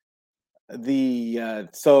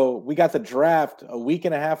so we got the draft a week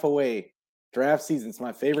and a half away. Draft season's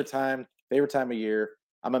my favorite time of year.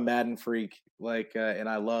 I'm a Madden freak, and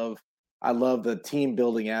I love the team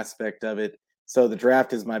building aspect of it. So the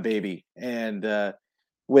draft is my baby. And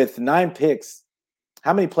with 9 picks,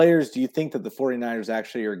 how many players do you think that the 49ers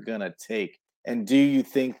actually are going to take? And do you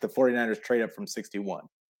think the 49ers trade up from 61?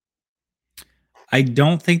 I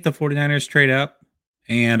don't think the 49ers trade up,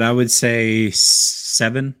 and I would say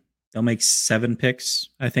 7. They'll make 7 picks,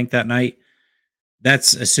 I think, that night.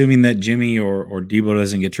 That's assuming that Jimmy or Debo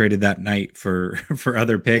doesn't get traded that night for for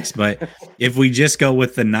other picks. But if we just go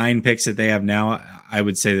with the 9 picks that they have now, I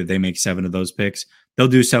would say that they make 7 of those picks. They'll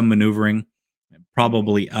do some maneuvering,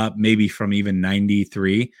 probably up, maybe from even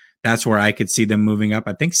 93. That's where I could see them moving up.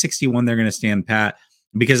 I think 61 they're going to stand pat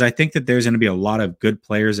because I think that there's going to be a lot of good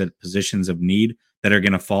players at positions of need that are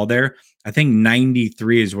going to fall there. I think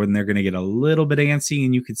 93 is when they're going to get a little bit antsy,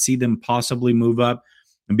 and you could see them possibly move up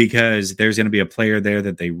because there's going to be a player there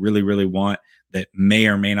that they really, really want that may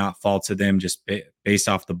or may not fall to them just based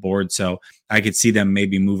off the board. So I could see them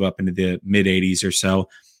maybe move up into the mid 80s or so.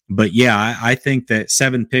 But yeah, I think that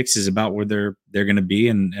 7 picks is about where they're going to be,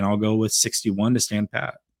 and I'll go with 61 to stand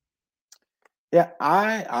pat. Yeah,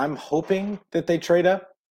 I'm hoping that they trade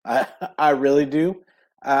up. I I really do.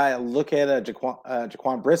 I look at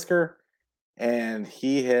Jaquan Brisker, and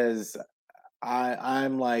he has. I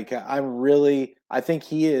think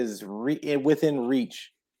he is within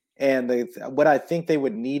reach, and what I think they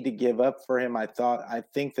would need to give up for him. I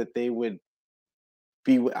think that they would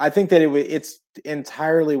be. I think that it's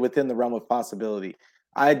entirely within the realm of possibility.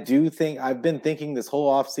 I do think I've been thinking this whole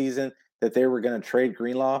off season that they were going to trade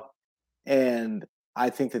Greenlaw, and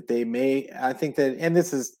I think that they may. I think that, and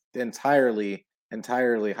this is entirely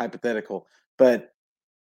hypothetical, but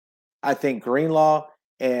I think Greenlaw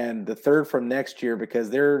and the third from next year,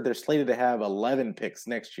 because they're slated to have 11 picks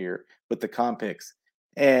next year with the comp picks,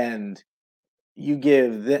 and you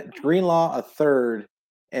give Greenlaw a third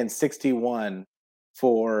and 61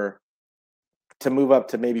 for to move up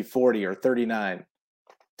to maybe 40 or 39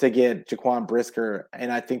 to get Jaquan Brisker,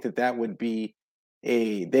 and I think that would be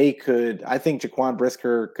I think Jaquan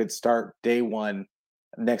Brisker could start day one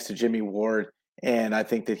next to Jimmy Ward, and I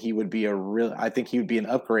think that I think he would be an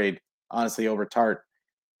upgrade, honestly, over Tart.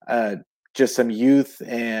 Uh, just some youth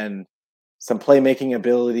and some playmaking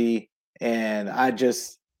ability, and I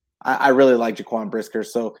really like Jaquan Brisker.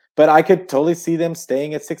 So, but I could totally see them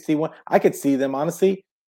staying at 61. I could see them honestly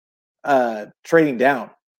trading down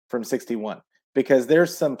from 61 because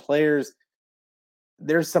there's some players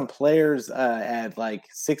at like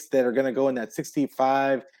six that are going to go in that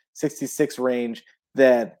 65, 66 range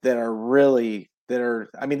that are really that are.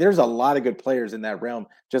 I mean, there's a lot of good players in that realm,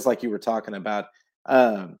 just like you were talking about.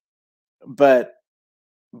 Um, but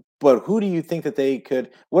but who do you think that they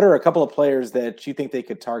could? What are a couple of players that you think they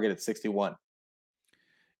could target at 61?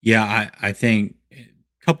 Yeah, I think a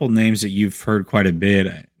couple names that you've heard quite a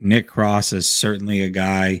bit. Nick Cross is certainly a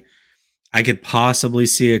guy. I could possibly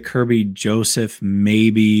see a Kirby Joseph,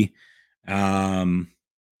 maybe. Um,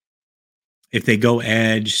 if they go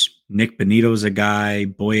edge, Nick Benito's a guy,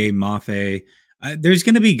 Boye Mafe. There's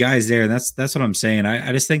going to be guys there. That's what I'm saying.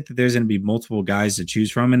 I just think that there's going to be multiple guys to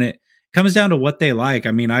choose from, and it comes down to what they like.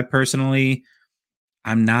 I mean, I personally,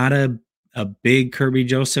 I'm not a big Kirby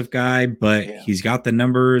Joseph guy, but Yeah, he's got the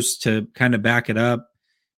numbers to kind of back it up.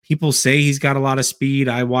 People say he's got a lot of speed.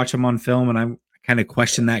 I watch him on film, and I kind of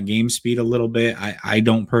question that game speed a little bit. I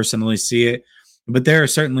don't personally see it, but there are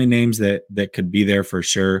certainly names that could be there for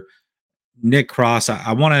sure. Nick Cross,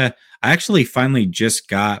 I want to. I actually finally just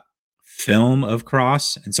got film of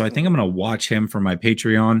Cross, and so I think mhm, I'm going to watch him for my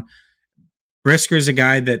Patreon. Brisker is a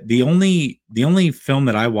guy that the only film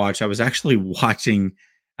that I watched, I was actually watching.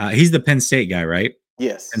 He's the Penn State guy, right? Penn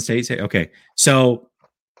yes, State. Okay, so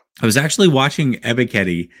I was actually watching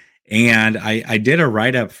Ebiketie, and I did a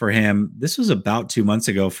write up for him. This was about 2 months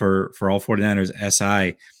ago for All 49ers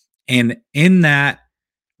SI, and in that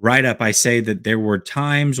write up, I say that there were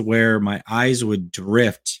times where my eyes would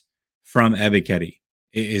drift from Ebiketie,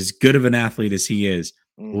 as good of an athlete as he is.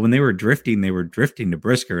 Well, when mhm, they were drifting to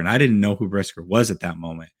Brisker, and I didn't know who Brisker was at that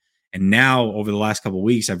moment. And now, over the last couple of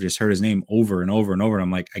weeks, I've just heard his name over and over and over. And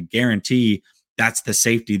I'm like, I guarantee that's the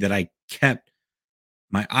safety that I kept.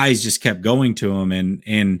 My eyes just kept going to him,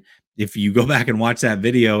 and if you go back and watch that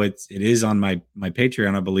video, it is on my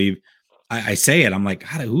Patreon, I believe. I say it. I'm like,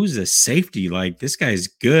 God, who's this safety? Like, this guy's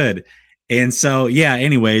good. And so, yeah.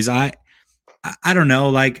 Anyways, I don't know.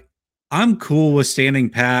 Like, I'm cool with standing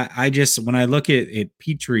pat. I just when I look at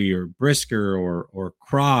Petrie or Brisker or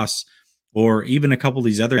Cross or even a couple of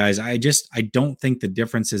these other guys, I don't think the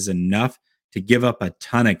difference is enough to give up a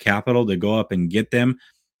ton of capital to go up and get them.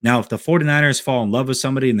 Now, if the 49ers fall in love with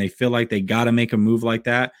somebody and they feel like they got to make a move like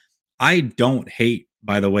that, I don't hate,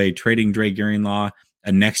 by the way, trading Dre Greenlaw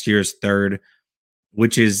a next year's third,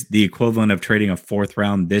 which is the equivalent of trading a fourth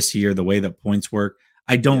round this year, the way that points work.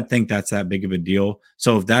 I don't yes, think that's that big of a deal.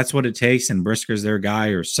 So if that's what it takes and Brisker's their guy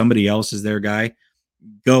or somebody else is their guy,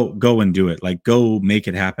 go and do it. Like, go make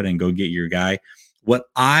it happen and go get your guy. What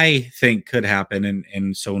I think could happen,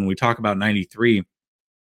 and so when we talk about 93,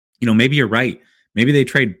 maybe you're right. Maybe they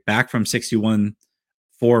trade back from 61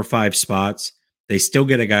 4 or 5 spots. They still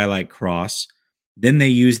get a guy like Cross. Then they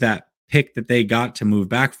use that pick that they got to move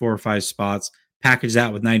back 4 or 5 spots, package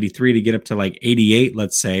that with 93 to get up to like 88,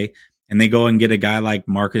 let's say, and they go and get a guy like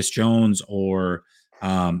Marcus Jones or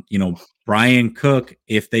Brian Cook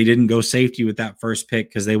if they didn't go safety with that first pick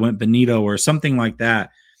because they went Benito or something like that.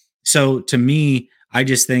 So to me, I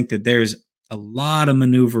just think that there's a lot of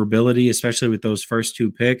maneuverability, especially with those first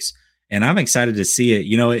two picks. And I'm excited to see it.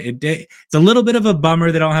 It's a little bit of a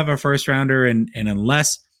bummer they don't have a first rounder, and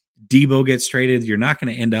unless Debo gets traded, you're not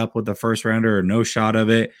going to end up with a first rounder or no shot of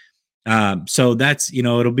it. So that's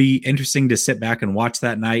it'll be interesting to sit back and watch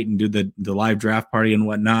that night and do the live draft party and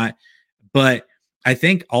whatnot. But I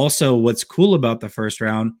think also what's cool about the first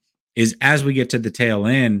round is as we get to the tail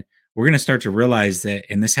end, we're going to start to realize that,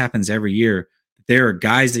 and this happens every year, there are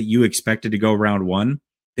guys that you expected to go round one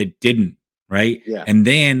that didn't, right? yeah, And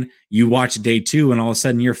then you watch day two, and all of a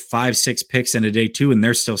sudden you're 5, 6 picks into day two, and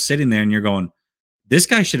they're still sitting there, and you're going, this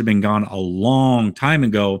guy should have been gone a long time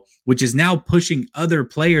ago, which is now pushing other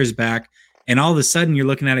players back. And all of a sudden you're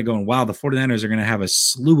looking at it going, wow, the 49ers are going to have a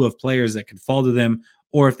slew of players that could fall to them.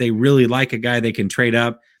 Or if they really like a guy, they can trade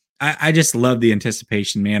up. I just love the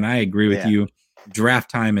anticipation, man. I agree with yeah, you. Draft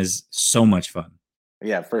time is so much fun.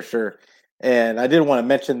 yeah, for sure. And I did want to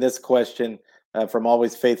mention this question from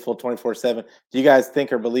Always Faithful 24/7. Do you guys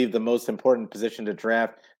think or believe the most important position to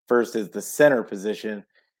draft first is the center position?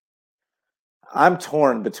 I'm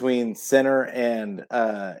torn between center and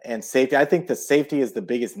safety. I think the safety is the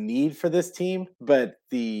biggest need for this team, but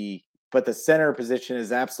the center position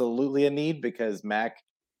is absolutely a need because Mac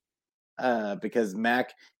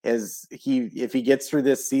is he if he gets through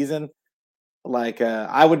this season, like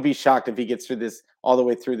I would be shocked if he gets through this all the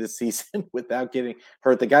way through this season without getting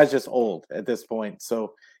hurt. The guy's just old at this point.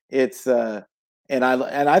 So It's and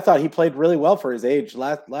I thought he played really well for his age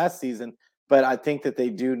last season, but I think that they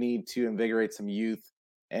do need to invigorate some youth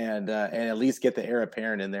and at least get the heir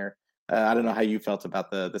apparent in there. I don't know how you felt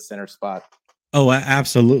about the center spot. Oh,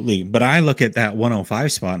 absolutely. But I look at that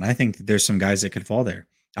 105 spot and I think that there's some guys that could fall there.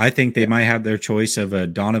 I think they Yeah, might have their choice of a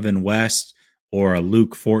Donovan West or a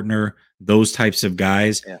Luke Fortner, those types of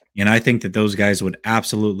guys. yeah, And I think that those guys would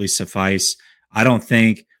absolutely suffice. I don't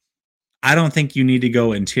think I don't think you need to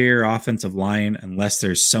go interior offensive line unless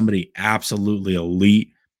there's somebody absolutely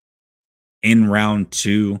elite in round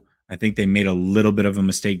two. I think they made a little bit of a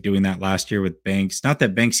mistake doing that last year with Banks. Not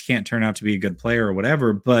that Banks can't turn out to be a good player or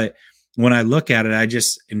whatever, but when I look at it, I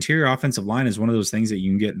just interior offensive line is one of those things that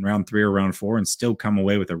you can get in round three or round four and still come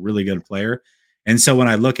away with a really good player. And so when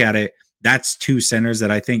I look at it, that's two centers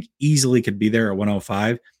that I think easily could be there at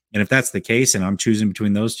 105. And if that's the case, and I'm choosing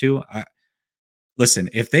between those two, listen,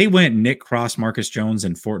 if they went Nick Cross, Marcus Jones,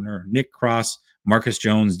 and Fortner, Nick Cross, Marcus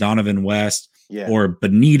Jones, Donovan West, yeah. or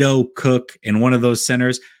Benito Cook in one of those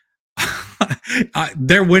centers,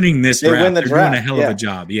 they're winning this They win draft. the They're doing a draft. hell of a Yeah,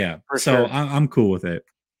 job. Yeah. for So sure. I'm cool with it.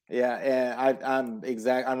 Yeah, and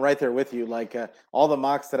I'm right there with you. Like all the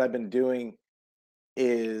mocks that I've been doing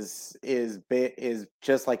is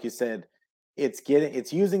just like you said.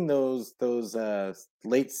 It's using those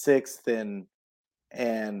late sixth and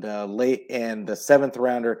late and the seventh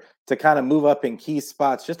rounder to kind of move up in key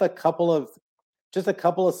spots. Just a couple of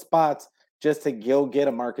spots just to go get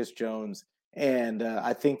a Marcus Jones. And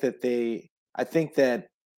I think that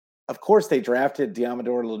of course they drafted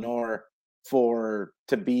Diamador Lenore for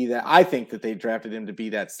to be that. I think that they drafted him to be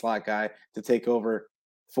that slot guy to take over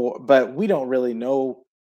for, but we don't really know.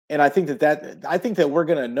 And I think that we're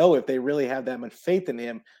gonna know if they really have that much faith in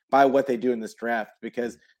him by what they do in this draft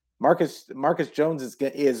because Marcus Jones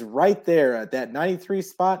is right there at that 93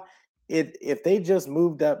 spot. If they just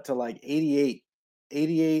moved up to like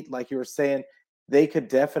 88, like you were saying, they could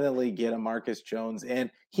definitely get a Marcus Jones, and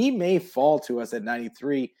he may fall to us at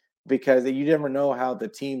 93 because you never know how the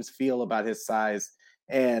teams feel about his size,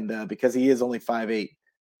 and because he is only 5'8".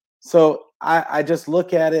 So I just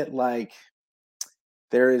look at it like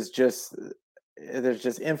there is just there's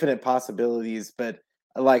just infinite possibilities. But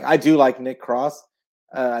like I do like Nick Cross.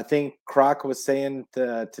 I think Croc was saying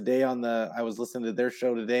today on the I was listening to their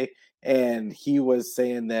show today, and he was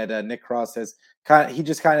saying that Nick Cross has he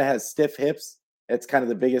just kind of has stiff hips. It's kind of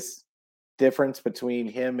the biggest difference between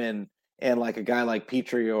him and like a guy like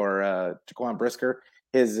Petrie or Jaquan Brisker.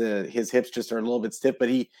 His hips just are a little bit stiff, but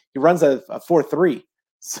he runs a 4.3.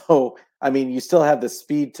 So I mean, you still have the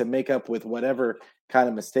speed to make up with whatever kind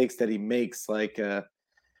of mistakes that he makes.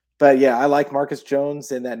 But yeah, I like Marcus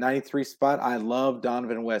Jones in that 93 spot. I love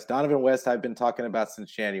Donovan West. Donovan West, I've been talking about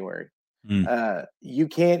since January. Mm. You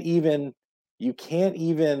can't even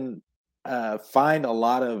find a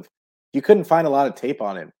lot of you couldn't find a lot of tape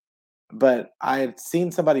on him, but I had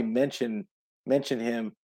seen somebody mention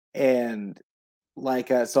him, and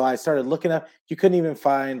so I started looking up. You couldn't even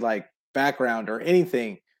find like background or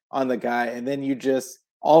anything on the guy, and then you just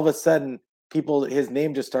all of a sudden his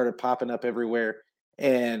name just started popping up everywhere.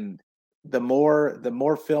 And the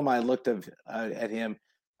more film I looked at him,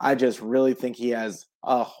 I just really think he has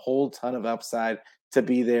a whole ton of upside to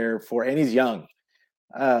be there for, and he's young.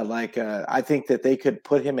 I think that they could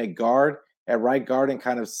put him at right guard and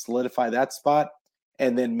kind of solidify that spot,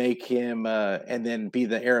 and then make him and then be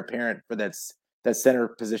the heir apparent for that center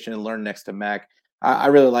position and learn next to Mac. I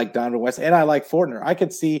really like Donovan West, and I like Fortner.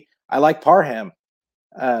 I like Parham.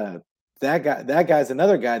 Uh, that guy's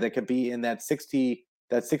another guy that could be in that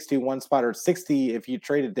 61 spot or 60 if you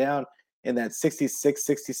trade it down in that 66,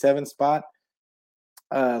 67 spot.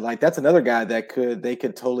 Like that's another guy that they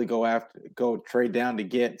could totally go trade down to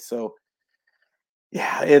get. So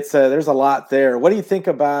yeah, it's there's a lot there. What do you think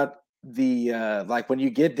about the like when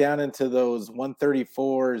you get down into those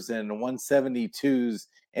 134s and 172s?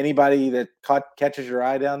 Anybody that catches your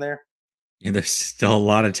eye down there? Yeah, there's still a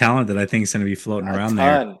lot of talent that I think is going to be floating A around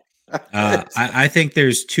there. ton. There's I think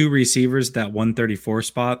there's two receivers that 134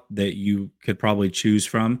 spot that you could probably choose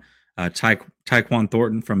from. Tyquan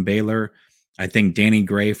Thornton from Baylor. I think Danny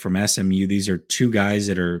Gray from SMU. These are two guys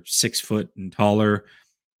that are 6 foot and taller,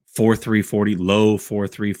 4.340, low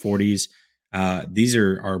 4.340s. These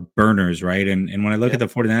are burners, right? And when I look yeah, at the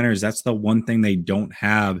 49ers, that's the one thing they don't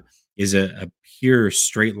have is a pure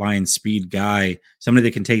straight line speed guy, somebody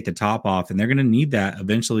that can take the top off. And they're going to need that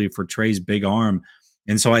eventually for Trey's big arm.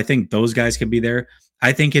 And so I think those guys could be there.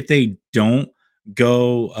 I think if they don't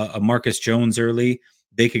go a Marcus Jones early,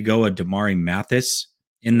 they could go a Damari Mathis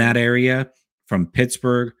in mm, that area from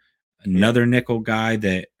Pittsburgh, yeah, another nickel guy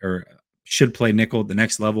that, or should play nickel at the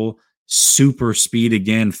next level. Super speed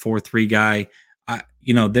again, 4.3 guy.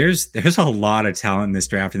 There's a lot of talent in this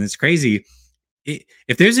draft, and it's crazy.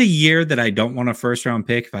 If there's a year that I don't want a first round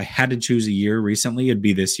pick, if I had to choose a year recently, it'd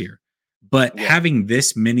be this year. But Yeah. having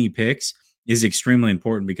this many picks is extremely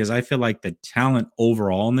important because I feel like the talent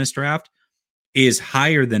overall in this draft is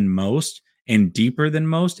higher than most and deeper than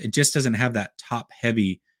most. It just doesn't have that top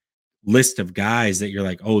heavy list of guys that you're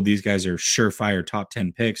like, oh, these guys are surefire top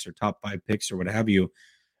 10 picks or top 5 picks or what have you.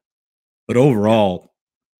 But overall,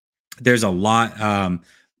 there's a lot.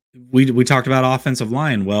 We talked about offensive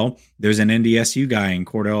line. Well, there's an NDSU guy in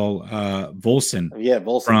Cordell Volson. Yeah,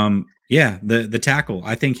 Volson. From the tackle.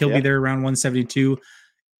 I think he'll be Yeah. there around 172.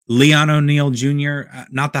 Leon O'Neal Jr.,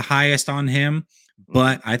 not the highest on him,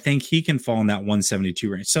 but I think he can fall in that 172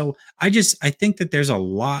 range. So I think that there's a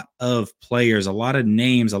lot of players, a lot of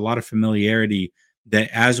names, a lot of familiarity that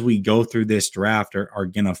as we go through this draft are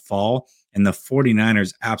going to fall. And the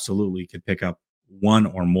 49ers absolutely could pick up one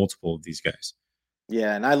or multiple of these guys.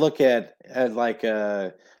 Yeah, and I look at like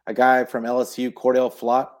a guy from LSU, Cordell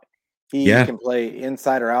Flott. He can play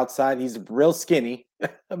inside or outside. He's real skinny,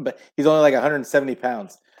 but he's only like 170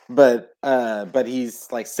 pounds. But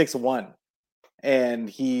he's like 6'1", and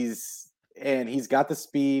he's got the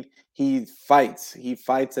speed. He fights. He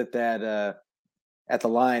fights at that at the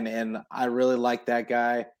line, and I really like that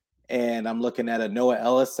guy. And I'm looking at a Noah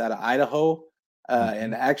Ellis out of Idaho.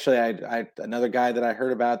 And actually, I another guy that I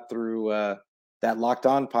heard about through that Locked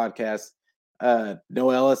On podcast,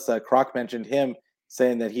 Noah Ellis, Croc mentioned him,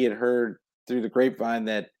 saying that he had heard through the grapevine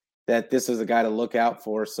that this is a guy to look out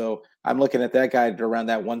for. So I'm looking at that guy around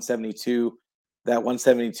that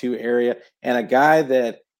 172 area, and a guy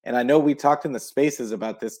that, and I know we talked in the spaces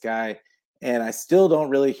about this guy, and I still don't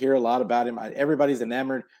really hear a lot about him. Everybody's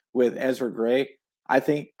enamored with Ezra Gray. I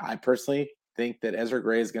personally think that Ezra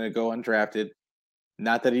Gray is going to go undrafted.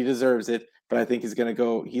 Not that he deserves it, but I think he's going to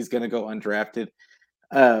go undrafted.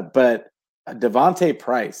 But Devontae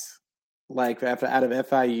Price, like out of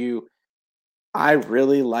FIU, I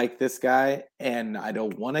really like this guy, and I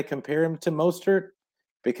don't want to compare him to Mostert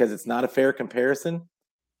because it's not a fair comparison.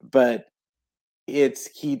 But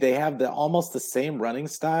they have almost the same running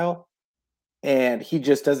style, and he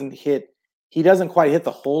just doesn't hit. He doesn't quite hit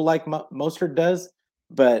the hole like Mostert does,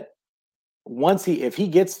 but if he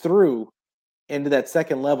gets through into that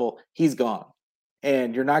second level, he's gone,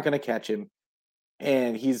 and you're not going to catch him.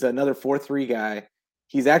 And he's another 4.3 guy.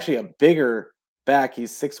 He's actually a bigger back.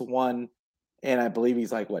 He's 6'1", and I believe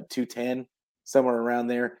he's like 210, somewhere around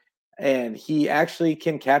there. And he actually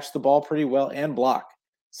can catch the ball pretty well and block.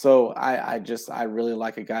 So I really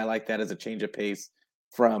like a guy like that as a change of pace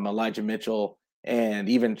from Elijah Mitchell and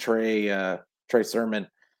even Trey Sermon.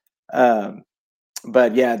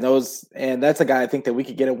 But yeah, that's a guy I think that we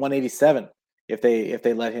could get at 187 if they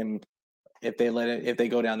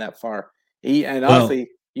go down that far. Honestly,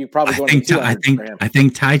 you probably go into 200 for him. I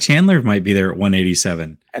think Ty Chandler might be there at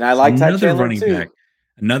 187. And I like Ty Chandler running too. Back.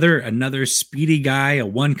 Another speedy guy, a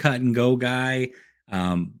one cut and go guy.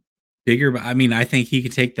 Bigger, I mean, I think he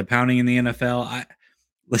could take the pounding in the NFL.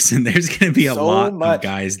 Listen, there's going to be a lot of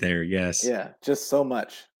guys there. Yes. Yeah, just so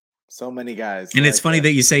many guys. And it's funny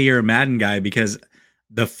that you say you're a Madden guy because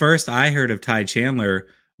the first I heard of Ty Chandler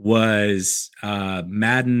was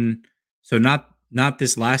Madden. So not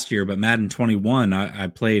this last year, but Madden 21. I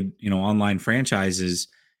played, online franchises,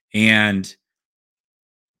 and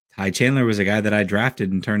Ty Chandler was a guy that I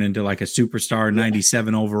drafted and turned into like a superstar,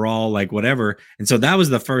 97 overall, like whatever. And so that was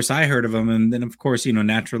the first I heard of him. And then of course,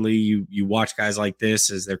 naturally you watch guys like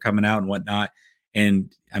this as they're coming out and whatnot.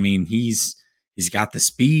 And I mean, he's got the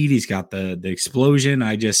speed, he's got the explosion.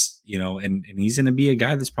 I just, and he's going to be a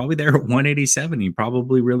guy that's probably there at 187. He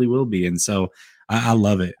probably really will be. And so I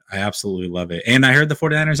love it. I absolutely love it. And I heard the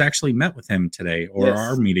 49ers actually met with him today or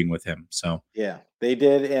are meeting with him. So yeah, they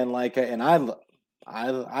did. And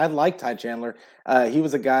I like Ty Chandler. He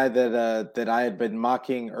was a guy that I had been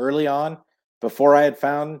mocking early on before I had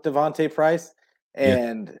found Devontae Price.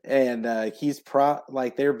 And he's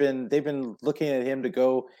they've been looking at him to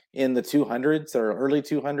go in the 200s or early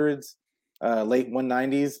 200s, late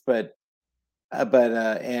 190s, but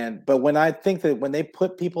when I think that when they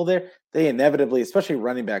put people there, they inevitably, especially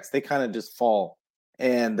running backs, they kind of just fall.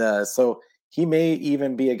 And so he may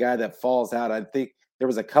even be a guy that falls out. I think there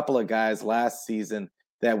was a couple of guys last season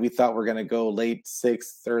that we thought were going to go late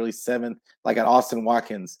 6th, early 7th, like at Austin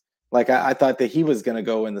Watkins. Like I thought that he was going to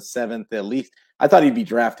go in the 7th at least. I thought he'd be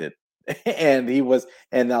drafted, and he was.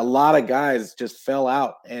 And a lot of guys just fell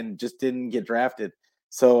out and just didn't get drafted.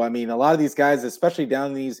 So I mean, a lot of these guys, especially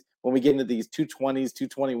down these when we get into these 220s,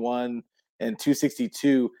 221, and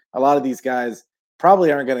 262. A lot of these guys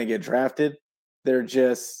probably aren't going to get drafted. They're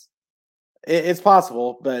just it's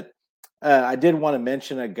possible, but I did want to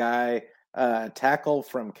mention a guy, tackle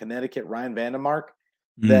from Connecticut, Ryan Vandemark,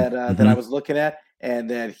 that I Mm-hmm. was looking at, and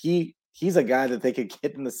that he's a guy that they could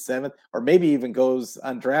get in the seventh, or maybe even goes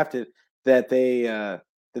undrafted. That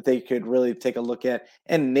they could really take a look at.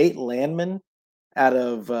 And Nate Landman out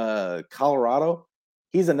of Colorado,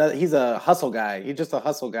 he's a hustle guy. He's just a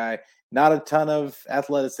hustle guy. Not a ton of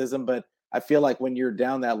athleticism, but I feel like when you're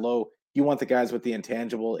down that low, you want the guys with the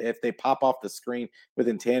intangible. If they pop off the screen with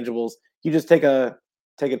intangibles, you just take a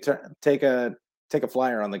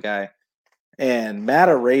flyer on the guy. And Matt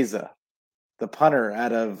Araiza, the punter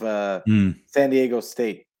out of Mm. San Diego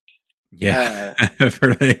State. Yeah, Uh, I've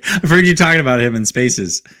heard you talking about him in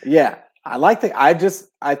spaces. yeah, I like the.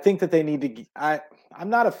 I think that they need to. I'm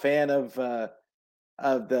not a fan of the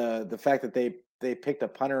fact that they picked a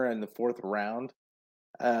punter in the fourth round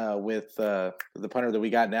with the punter that we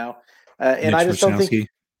got now, and I Mitch just don't think. Wishnowsky.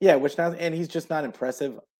 Yeah, which now, and he's just not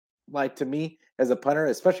impressive. Like, to me as a punter,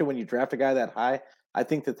 especially when you draft a guy that high, I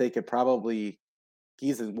think that they could probably.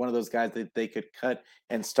 He's one of those guys that they could cut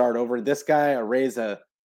and start over. This guy, Areza,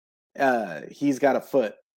 he's got a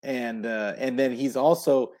foot, and then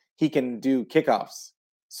he can do kickoffs. Mm.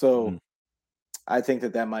 So I think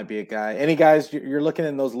that might be a guy. Any guys you're looking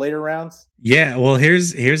in those later rounds? Yeah, well,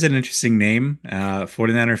 here's an interesting name.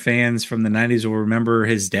 49er fans from the 90s will remember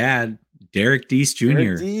his dad, Derek Deese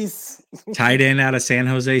Eric Jr., Dees. tight end out of San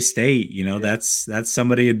Jose State. Yeah. That's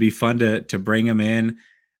somebody it'd be fun to bring him in.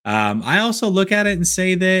 I also look at it and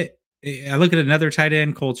say that I look at another tight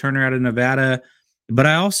end, Cole Turner out of Nevada, but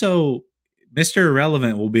I also Mr.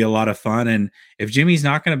 Irrelevant will be a lot of fun. And if Jimmy's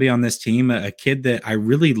not going to be on this team, a kid that I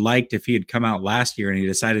really liked if he had come out last year and he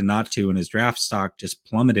decided not to, and his draft stock just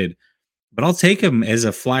plummeted, but I'll take him as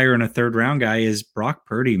a flyer and a third round guy is Brock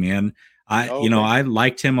Purdy, man. Oh, okay. I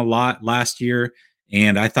liked him a lot last year,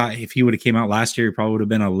 and I thought if he would have came out last year, he probably would have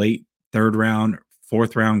been a late third round,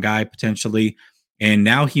 fourth round guy potentially. And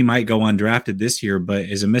now he might go undrafted this year, but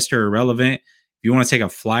as a Mr. Irrelevant, if you want to take a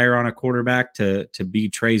flyer on a quarterback to be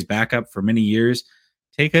Trey's backup for many years,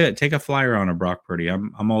 take a flyer on a Brock Purdy.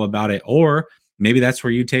 I'm all about it. Or maybe that's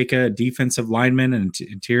where you take a defensive lineman, and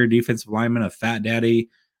interior defensive lineman, a fat daddy,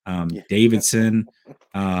 Yeah. Davidson,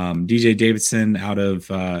 DJ Davidson out of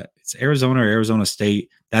it's Arizona or Arizona State.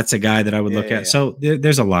 That's a guy that I would look at. Yeah. So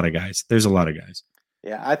there's a lot of guys. There's a lot of guys.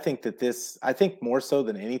 Yeah, I think more so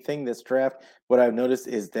than anything, this draft, what I've noticed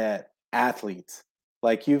is that athletes,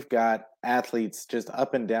 like, you've got athletes just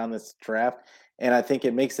up and down this draft. And I think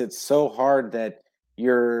it makes it so hard that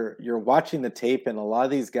you're watching the tape, and a lot of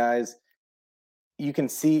these guys, you can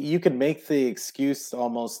make the excuse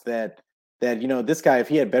almost that this guy, if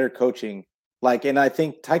he had better coaching, like, and I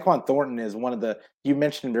think Tyquan Thornton is one of the, you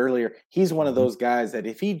mentioned earlier, he's one of Mhm. those guys that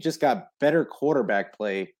if he just got better quarterback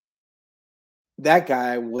play, that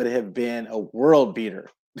guy would have been a world beater,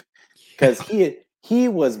 because he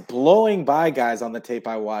was blowing by guys on the tape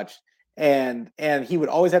I watched, and he would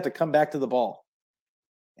always have to come back to the ball.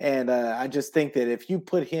 And I just think that if you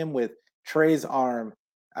put him with Trey's arm,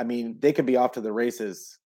 I mean, they could be off to the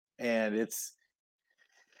races. And it's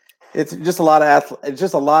just a lot of it's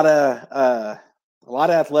just a lot of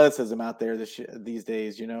athleticism out there these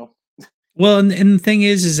days. Well, and the thing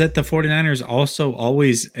is that the 49ers also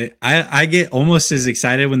always, I get almost as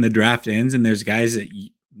excited when the draft ends and there's guys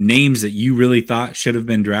names that you really thought should have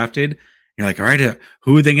been drafted. You're like, all right,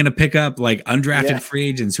 who are they going to pick up? Like Yeah, undrafted free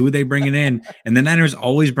agents, who are they bringing in? And the Niners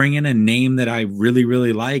always bring in a name that I really,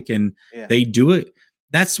 really like, and yeah, they do it.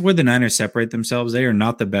 That's where the Niners separate themselves. They are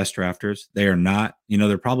not the best drafters. They are not,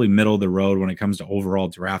 they're probably middle of the road when it comes to overall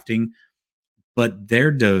drafting, but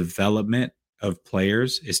their development of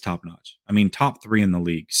players is top notch. I mean, top 3 in the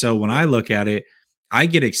league. So when I yeah, look at it, I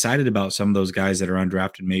get excited about some of those guys that are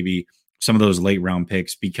undrafted, maybe some of those late round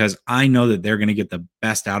picks, because I know that they're going to get the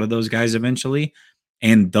best out of those guys eventually.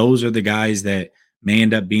 And those are the guys that may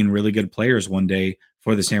end up being really good players one day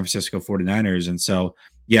for the San Francisco 49ers. And so,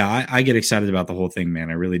 yeah, I get excited about the whole thing,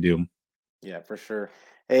 man. I really do. yeah, for sure.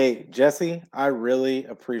 Hey, Jesse, I really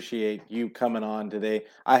appreciate you coming on today.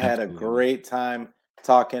 I had a Absolutely. great time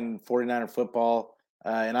talking 49er football,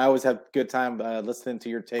 and I always have a good time listening to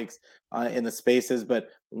your takes in the spaces. But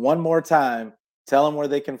one more time, tell them where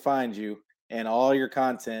they can find you and all your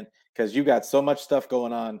content, because you got so much stuff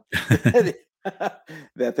going on that,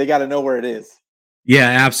 that they got to know where it is. Yeah,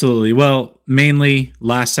 absolutely. Well, mainly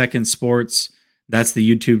Last Second Sports. That's the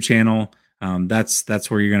YouTube channel. That's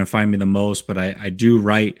where you're going to find me the most. But I do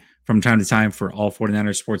write from time to time for All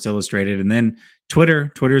 49ers Sports Illustrated. And then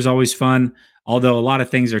Twitter is always fun. Although a lot of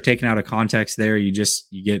things are taken out of context there, you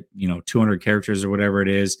get 200 characters or whatever it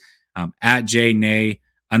is. At JNay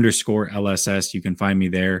underscore LSS, you can find me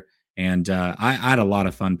there. And I had a lot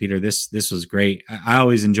of fun, Peter. This was great. I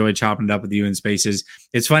always enjoyed chopping it up with you in spaces.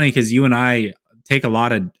 It's funny because you and I take a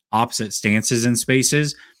lot of opposite stances in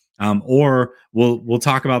spaces, or we'll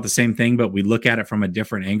talk about the same thing, but we look at it from a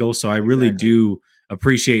different angle. So I really Exactly. do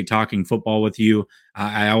appreciate talking football with you.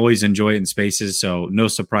 I always enjoy it in spaces, so no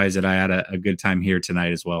surprise that I had a good time here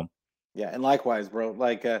tonight as well. Yeah, and likewise, bro.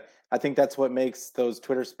 Like, I think that's what makes those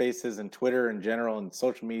Twitter Spaces and Twitter in general and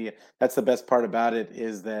social media. That's the best part about it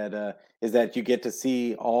is that you get to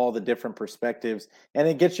see all the different perspectives, and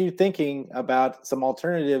it gets you thinking about some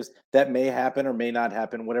alternatives that may happen or may not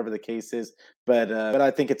happen, whatever the case is. But I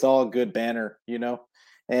think it's all a good banner, you know.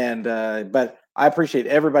 And but I appreciate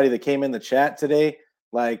everybody that came in the chat today.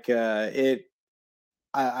 Like, I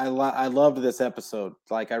loved this episode.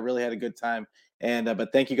 Like I really had a good time. And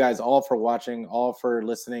but thank you guys all for watching, all for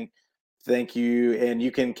listening. Thank you. And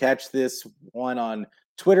you can catch this one on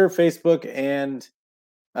Twitter, Facebook, and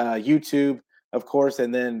YouTube, of course.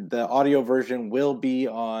 And then the audio version will be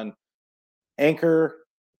on Anchor,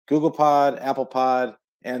 Google Pod, Apple Pod,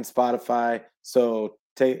 and Spotify. So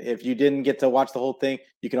if you didn't get to watch the whole thing,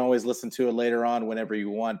 you can always listen to it later on whenever you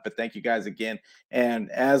want. But thank you guys again.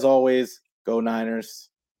 And as always, go Niners.